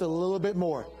 tilted just a little bit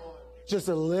more. Just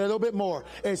a little bit more.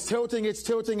 It's tilting, it's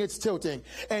tilting, it's tilting.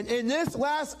 And in this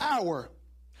last hour,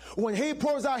 when he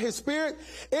pours out his spirit,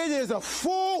 it is a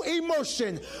full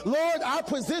immersion. Lord, I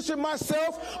position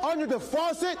myself under the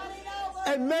faucet,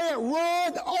 and may it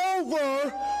run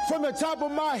over from the top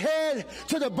of my head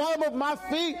to the bottom of my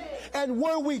feet. And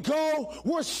where we go,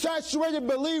 we're saturated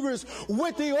believers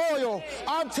with the oil.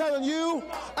 I'm telling you,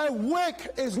 a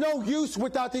wick is no use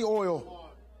without the oil.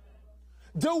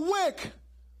 The wick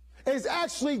is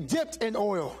actually dipped in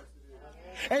oil.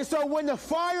 And so when the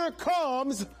fire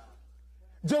comes,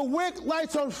 the wick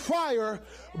lights on fire,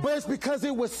 but it's because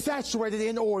it was saturated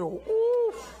in oil.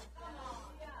 Ooh.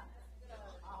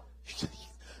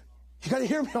 You got to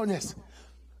hear me on this.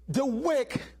 The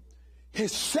wick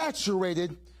is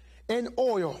saturated in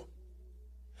oil.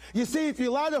 You see, if you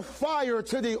light a fire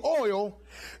to the oil,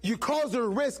 you cause the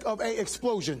risk of an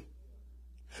explosion.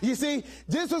 You see,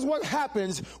 this is what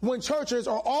happens when churches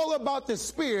are all about the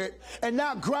Spirit and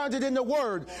not grounded in the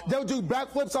Word. They'll do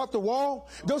backflips off the wall.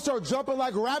 They'll start jumping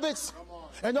like rabbits.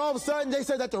 And all of a sudden, they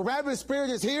say that the rabbit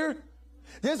spirit is here.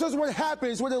 This is what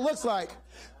happens, what it looks like.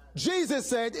 Jesus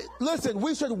said, listen,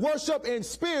 we should worship in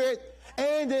spirit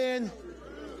and in,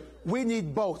 we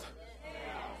need both.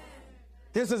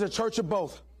 This is a church of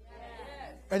both.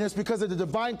 And it's because of the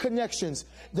divine connections,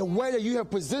 the way that you have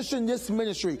positioned this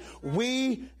ministry.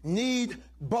 We need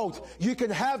both. You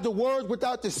can have the word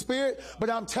without the spirit, but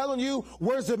I'm telling you,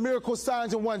 where's the miracle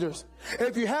signs and wonders?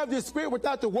 If you have the spirit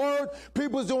without the word,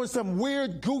 people's doing some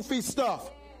weird, goofy stuff.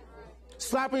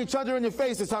 Slapping each other in the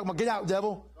face and talking about, get out,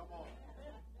 devil.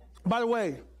 By the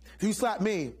way, if you slap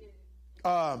me,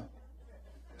 huh?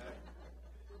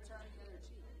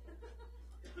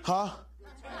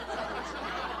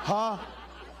 Huh?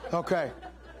 Okay.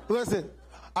 Listen,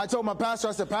 I told my pastor,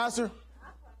 I said, Pastor,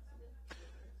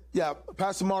 yeah,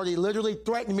 Pastor Marty literally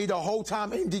threatened me the whole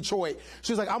time in Detroit.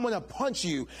 She was like, I'm going to punch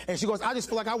you. And she goes, I just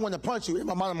feel like I want to punch you. In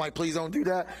my mind, I'm like, please don't do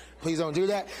that. Please don't do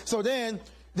that. So then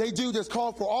they do this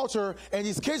call for altar, and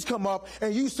these kids come up,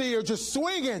 and you see her just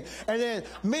swinging. And then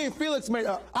me and Felix made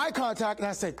eye contact, and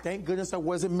I said, thank goodness that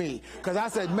wasn't me. Because I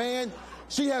said, man,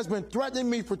 she has been threatening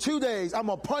me for 2 days. I'm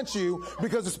going to punch you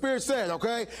because the Spirit said,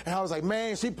 okay? And I was like,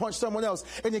 man, she punched someone else.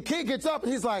 And the kid gets up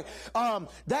and he's like,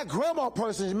 that grandma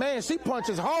person, man, she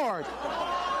punches hard.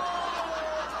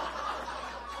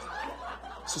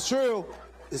 This is true.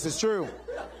 This is true.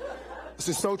 This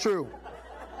is so true.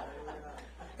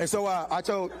 And so I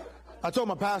told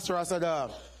my pastor, I said,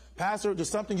 Pastor, there's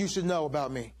something you should know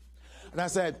about me. And I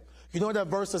said, you know that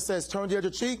verse that says, turn the other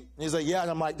cheek? And he's like, yeah.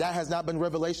 And I'm like, that has not been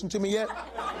revelation to me yet.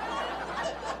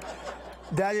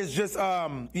 That is just,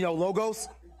 logos.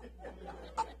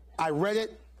 I read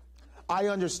it. I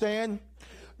understand.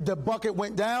 The bucket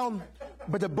went down,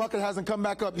 but the bucket hasn't come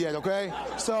back up yet, okay?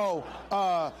 So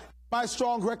my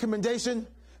strong recommendation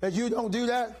that you don't do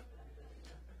that.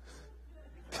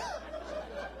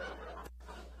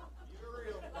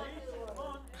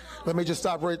 Let me just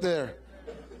stop right there.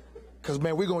 Because,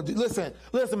 man, we're going to do, listen,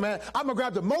 man, I'm going to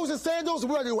grab the Moses sandals,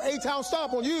 and we're going to do an 8-town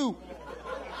stomp on you.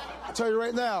 I'll tell you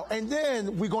right now. And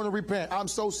then we're going to repent. I'm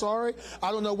so sorry.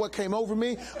 I don't know what came over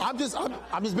me. I'm just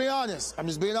being honest. I'm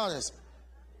just being honest.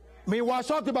 Me and Wash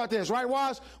talked about this, right,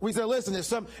 Wash? We said, listen, if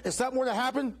something were to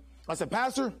happen, I said,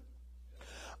 Pastor,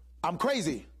 I'm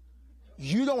crazy.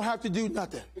 You don't have to do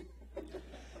nothing.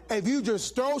 If you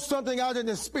just throw something out in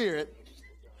the spirit,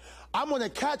 I'm going to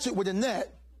catch it with a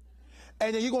net,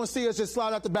 and then you're going to see us just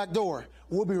slide out the back door.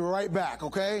 We'll be right back,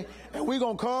 okay? And we're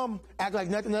going to come, act like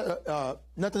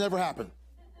nothing ever happened.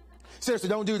 Seriously,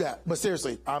 don't do that. But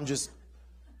seriously, I'm just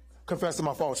confessing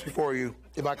my faults before you,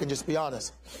 if I can just be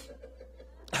honest.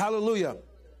 Hallelujah.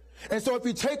 And so if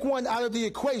you take one out of the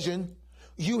equation,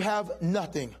 you have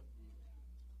nothing.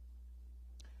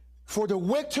 For the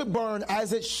wick to burn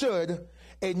as it should,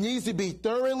 it needs to be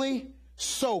thoroughly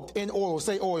soaked in oil.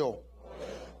 Say oil.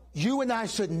 You and I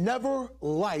should never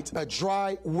light a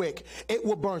dry wick. It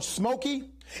will burn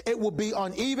smoky, it will be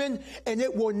uneven, and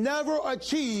it will never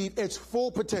achieve its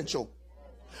full potential.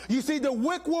 You see, the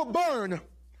wick will burn,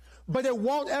 but it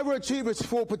won't ever achieve its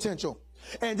full potential.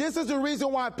 And this is the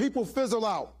reason why people fizzle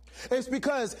out. It's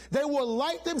because they will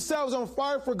light themselves on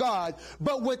fire for God,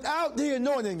 but without the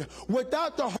anointing,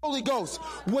 without the Holy Ghost,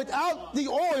 without the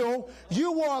oil,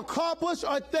 you will accomplish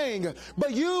a thing.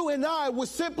 But you and I will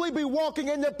simply be walking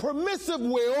in the permissive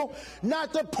will,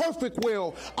 not the perfect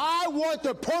will. I want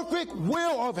the perfect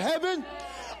will of heaven.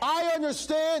 I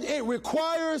understand it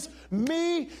requires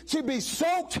me to be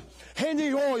soaked in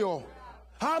the oil.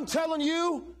 I'm telling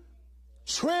you,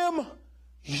 trim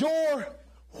your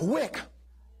wick.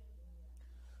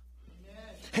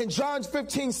 In John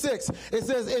 15:6, it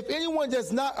says, if anyone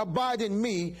does not abide in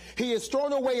me, he is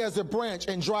thrown away as a branch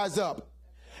and dries up.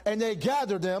 And they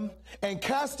gather them and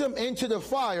cast them into the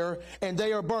fire, and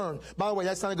they are burned. By the way,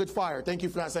 that's not a good fire. Thank you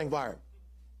for not saying fire.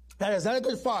 That is not a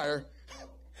good fire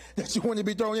that you want to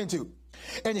be thrown into.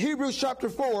 In Hebrews chapter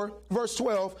 4, verse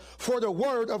 12, for the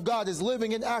word of God is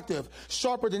living and active,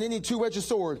 sharper than any two-edged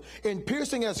sword, and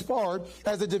piercing as far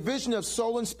as the division of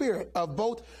soul and spirit, of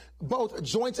both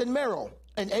joints and marrow,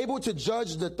 and able to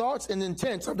judge the thoughts and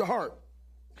intents of the heart.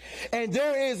 And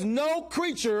there is no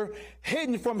creature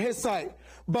hidden from his sight,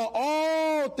 but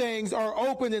all things are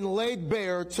open and laid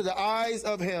bare to the eyes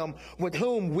of him with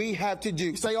whom we have to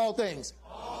do. Say all things.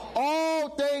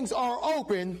 All things are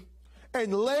open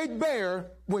and laid bare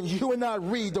when you and I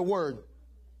read the word.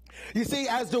 You see,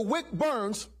 as the wick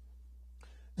burns,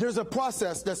 there's a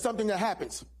process, there's something that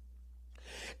happens.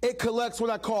 It collects what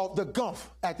I call the gump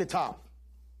at the top.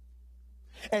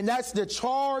 And that's the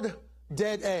charred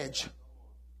dead edge.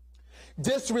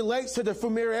 This relates to the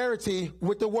familiarity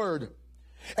with the word.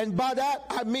 And by that,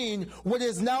 I mean what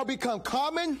has now become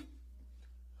common,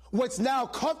 what's now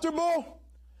comfortable,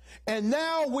 and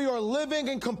now we are living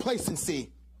in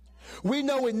complacency. We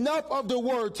know enough of the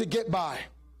word to get by.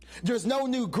 There's no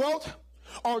new growth.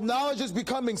 Our knowledge is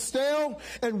becoming stale,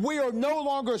 and we are no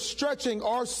longer stretching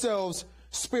ourselves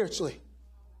spiritually.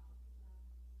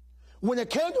 When a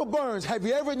candle burns, have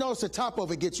you ever noticed the top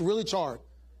of it gets really charred?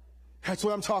 That's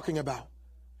what I'm talking about.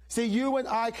 See, you and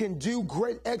I can do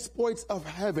great exploits of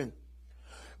heaven,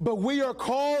 but we are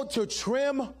called to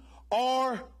trim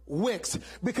our wicks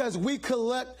because we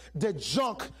collect the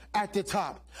junk at the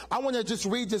top. I want to just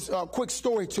read this quick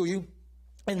story to you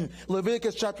in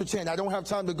Leviticus chapter 10. I don't have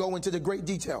time to go into the great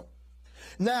detail.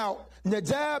 Now,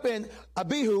 Nadab and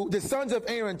Abihu, the sons of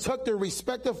Aaron, took their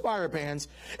respective fire pans,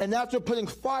 and after putting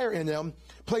fire in them,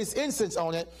 placed incense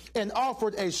on it, and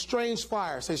offered a strange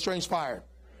fire, say strange fire,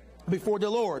 before the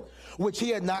Lord, which he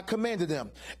had not commanded them.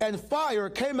 And fire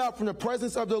came out from the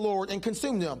presence of the Lord and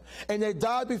consumed them, and they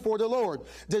died before the Lord.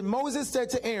 Then Moses said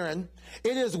to Aaron,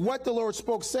 it is what the Lord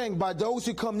spoke, saying, by those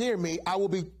who come near me, I will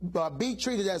be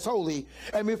treated as holy,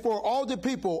 and before all the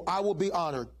people I will be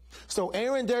honored. So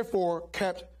Aaron therefore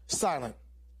kept silent.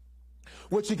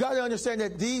 What you got to understand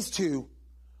that these two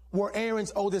were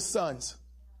Aaron's oldest sons.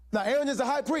 Now Aaron is a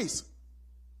high priest.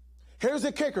 Here's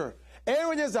the kicker.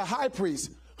 Aaron is a high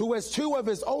priest who has two of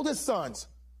his oldest sons.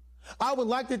 I would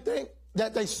like to think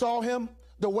that they saw him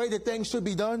the way that things should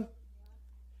be done.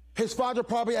 His father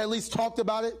probably at least talked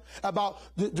about it, about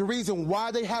the reason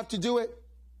why they have to do it.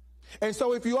 And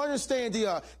so if you understand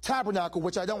the tabernacle,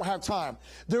 which I don't have time,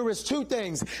 there is two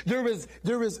things. There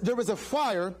was a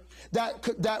fire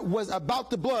that was about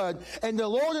the blood, and the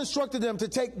Lord instructed them to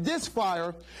take this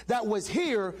fire that was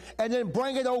here and then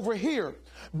bring it over here.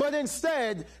 But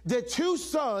instead, the two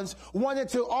sons wanted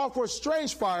to offer a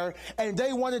strange fire, and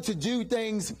they wanted to do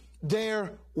things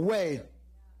their way.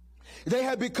 They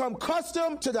had become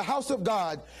accustomed to the house of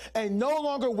God and no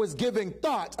longer was giving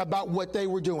thought about what they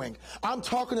were doing. I'm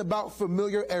talking about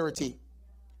familiarity.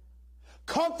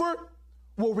 Comfort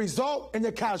will result in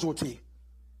a casualty.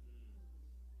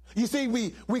 You see,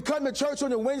 we come to church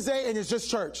on a Wednesday and it's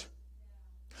just church.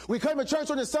 We come to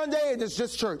church on a Sunday and it's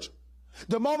just church.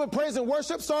 The moment praise and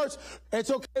worship starts, it's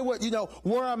okay what,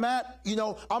 where I'm at, I'm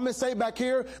going to stay back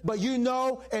here, but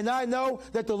and I know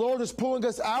that the Lord is pulling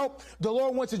us out. The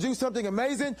Lord wants to do something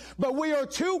amazing, but we are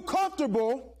too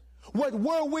comfortable with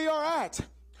where we are at.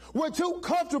 We're too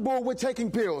comfortable with taking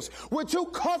pills. We're too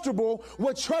comfortable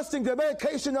with trusting the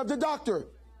medication of the doctor.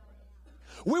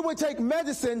 We would take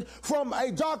medicine from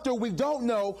a doctor we don't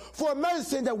know for a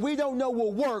medicine that we don't know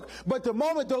will work, but the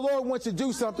moment the Lord wants to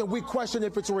do something, we question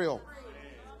if it's real.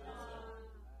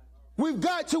 We've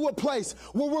got to a place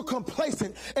where we're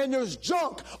complacent and there's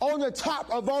junk on the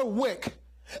top of our wick.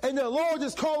 And the Lord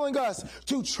is calling us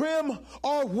to trim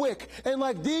our wick. And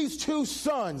like these two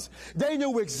sons, they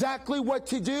knew exactly what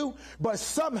to do, but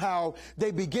somehow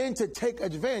they began to take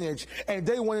advantage and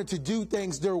they wanted to do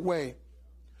things their way.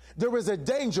 There is a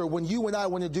danger when you and I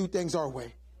want to do things our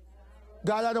way.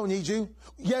 God, I don't need you.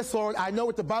 Yes, Lord, I know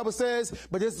what the Bible says,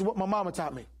 but this is what my mama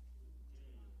taught me.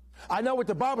 I know what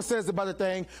the Bible says about a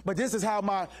thing, but this is how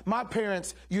my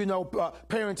parents,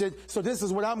 parented, so this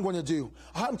is what I'm going to do.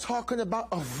 I'm talking about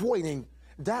avoiding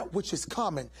that which is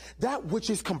common, that which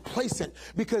is complacent,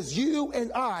 because you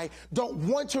and I don't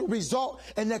want to result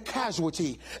in a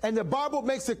casualty. And the Bible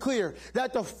makes it clear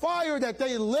that the fire that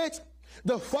they lit,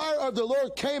 the fire of the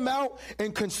Lord came out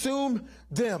and consumed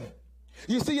them.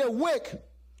 You see, a wick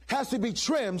has to be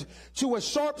trimmed to a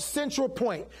sharp central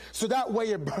point, so that way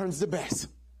it burns the best.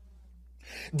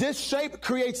 This shape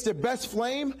creates the best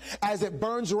flame as it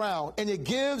burns around, and it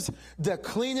gives the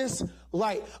cleanest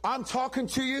light. I'm talking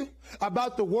to you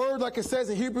about the word, like it says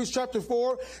in Hebrews chapter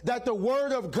 4, that the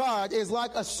word of God is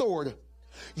like a sword.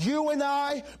 You and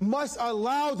I must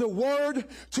allow the word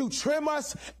to trim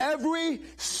us every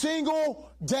single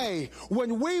day.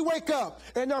 When we wake up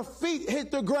and our feet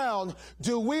hit the ground,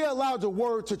 do we allow the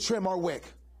word to trim our wick?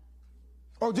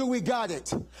 Or do we got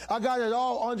it? I got it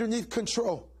all underneath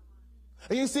control.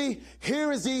 And you see,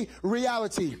 here is the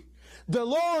reality. The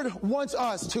Lord wants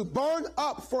us to burn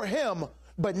up for him,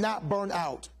 but not burn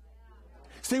out.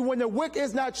 See, when the wick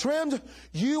is not trimmed,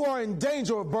 you are in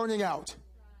danger of burning out.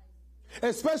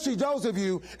 Especially those of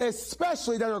you,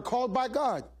 especially that are called by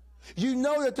God. You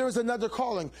know that there's another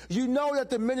calling. You know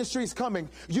that the ministry is coming.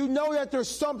 You know that there's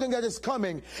something that is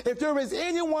coming. If there is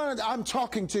anyone I'm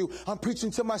talking to, I'm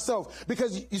preaching to myself.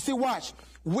 Because you see, watch,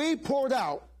 we poured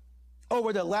out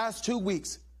over the last 2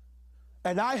 weeks,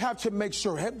 and I have to make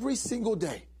sure every single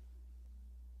day,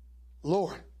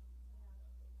 Lord,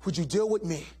 would you deal with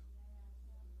me?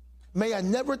 May I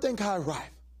never think I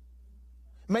arrive.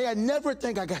 May I never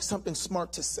think I got something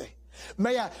smart to say.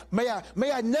 May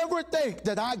I never think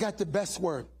that I got the best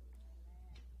word.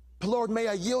 But Lord, may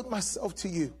I yield myself to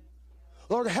you.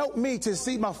 Lord, help me to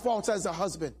see my faults as a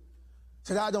husband,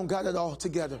 so that I don't got it all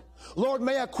together. Lord,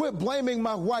 may I quit blaming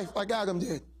my wife like Adam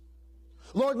did.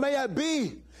 Lord, may I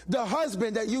be the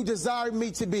husband that you desired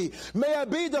me to be. May I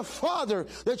be the father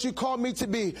that you called me to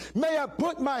be. May I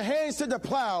put my hands to the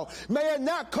plow. May I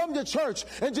not come to church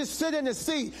and just sit in the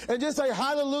seat and just say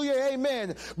hallelujah,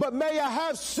 amen. But may I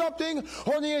have something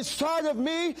on the inside of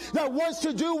me that wants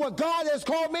to do what God has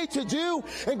called me to do.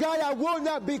 And God, I will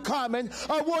not be common.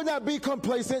 I will not be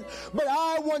complacent. But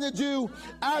I want to do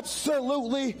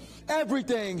absolutely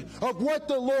everything of what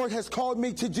the Lord has called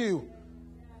me to do.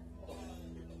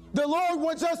 The Lord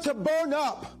wants us to burn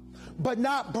up, but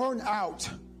not burn out.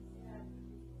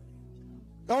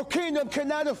 Our kingdom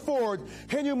cannot afford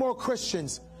any more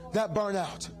Christians that burn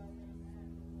out.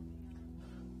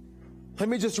 Let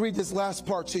me just read this last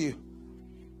part to you.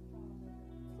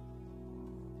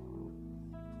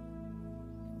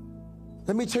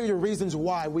 Let me tell you the reasons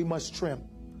why we must trim.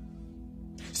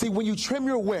 See, when you trim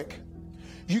your wick,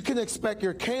 you can expect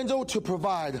your candle to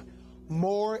provide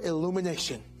more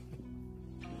illumination.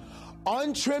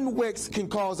 Untrimmed wicks can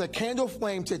cause a candle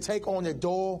flame to take on a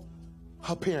dull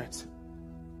appearance.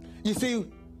 You see,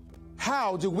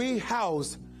 how do we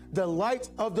house the light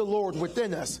of the Lord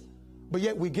within us, but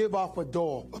yet we give off a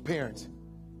dull appearance?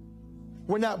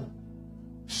 We're not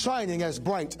shining as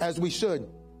bright as we should.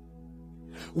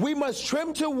 We must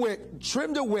trim the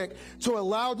wick to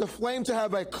allow the flame to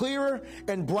have a clearer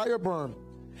and brighter burn.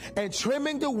 And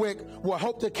trimming the wick will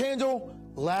help the candle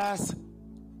last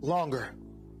longer.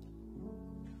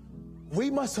 We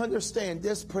must understand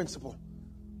this principle,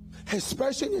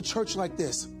 especially in a church like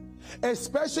this,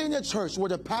 especially in a church where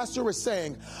the pastor is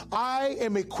saying, I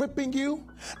am equipping you,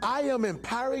 I am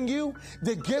empowering you,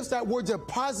 the gifts that were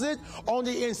deposited on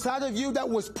the inside of you that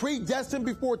was predestined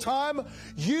before time.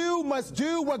 You must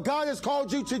do what God has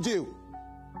called you to do.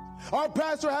 Our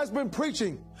pastor has been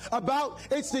preaching about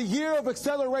it's the year of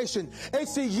acceleration.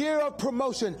 It's the year of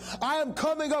promotion. I am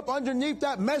coming up underneath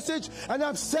that message and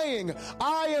I'm saying,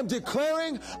 I am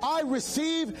declaring, I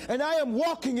receive, and I am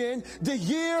walking in the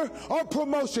year of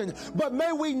promotion. But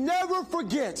may we never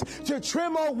forget to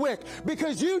trim our wick,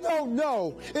 because you don't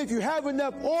know if you have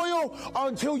enough oil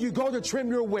until you go to trim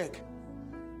your wick.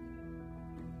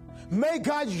 May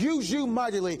God use you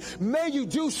mightily. May you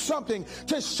do something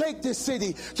to shake this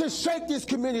city, to shake this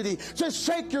community, to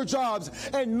shake your jobs.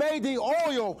 And may the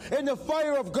oil and the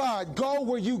fire of God go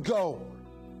where you go.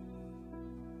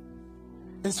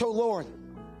 And so, Lord,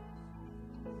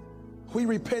 we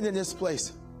repent in this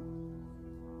place.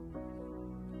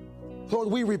 Lord,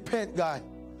 we repent, God,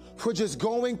 for just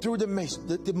going through the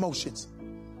motions.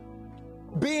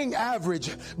 Being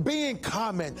average, being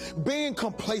common, being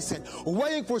complacent,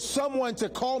 waiting for someone to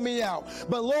call me out.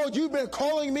 But Lord, you've been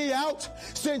calling me out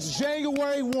since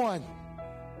January 1.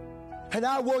 And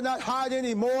I will not hide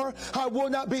anymore. I will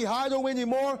not be idle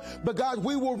anymore. But God,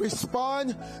 we will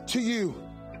respond to you.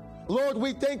 Lord,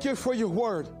 we thank you for your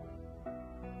word,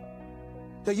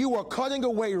 that you are cutting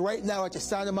away right now at the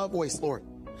sound of my voice, Lord.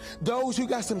 Those who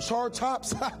got some charred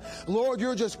tops, Lord,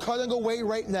 you're just cutting away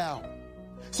right now.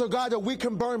 So, God, that we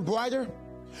can burn brighter,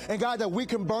 and, God, that we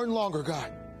can burn longer,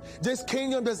 God. This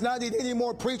kingdom does not need any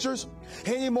more preachers,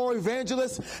 any more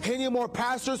evangelists, any more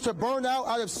pastors to burn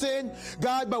out of sin,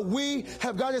 God, but we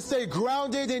have got to stay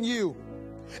grounded in you.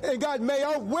 And, God, may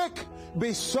our wick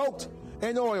be soaked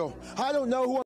in oil. I don't know who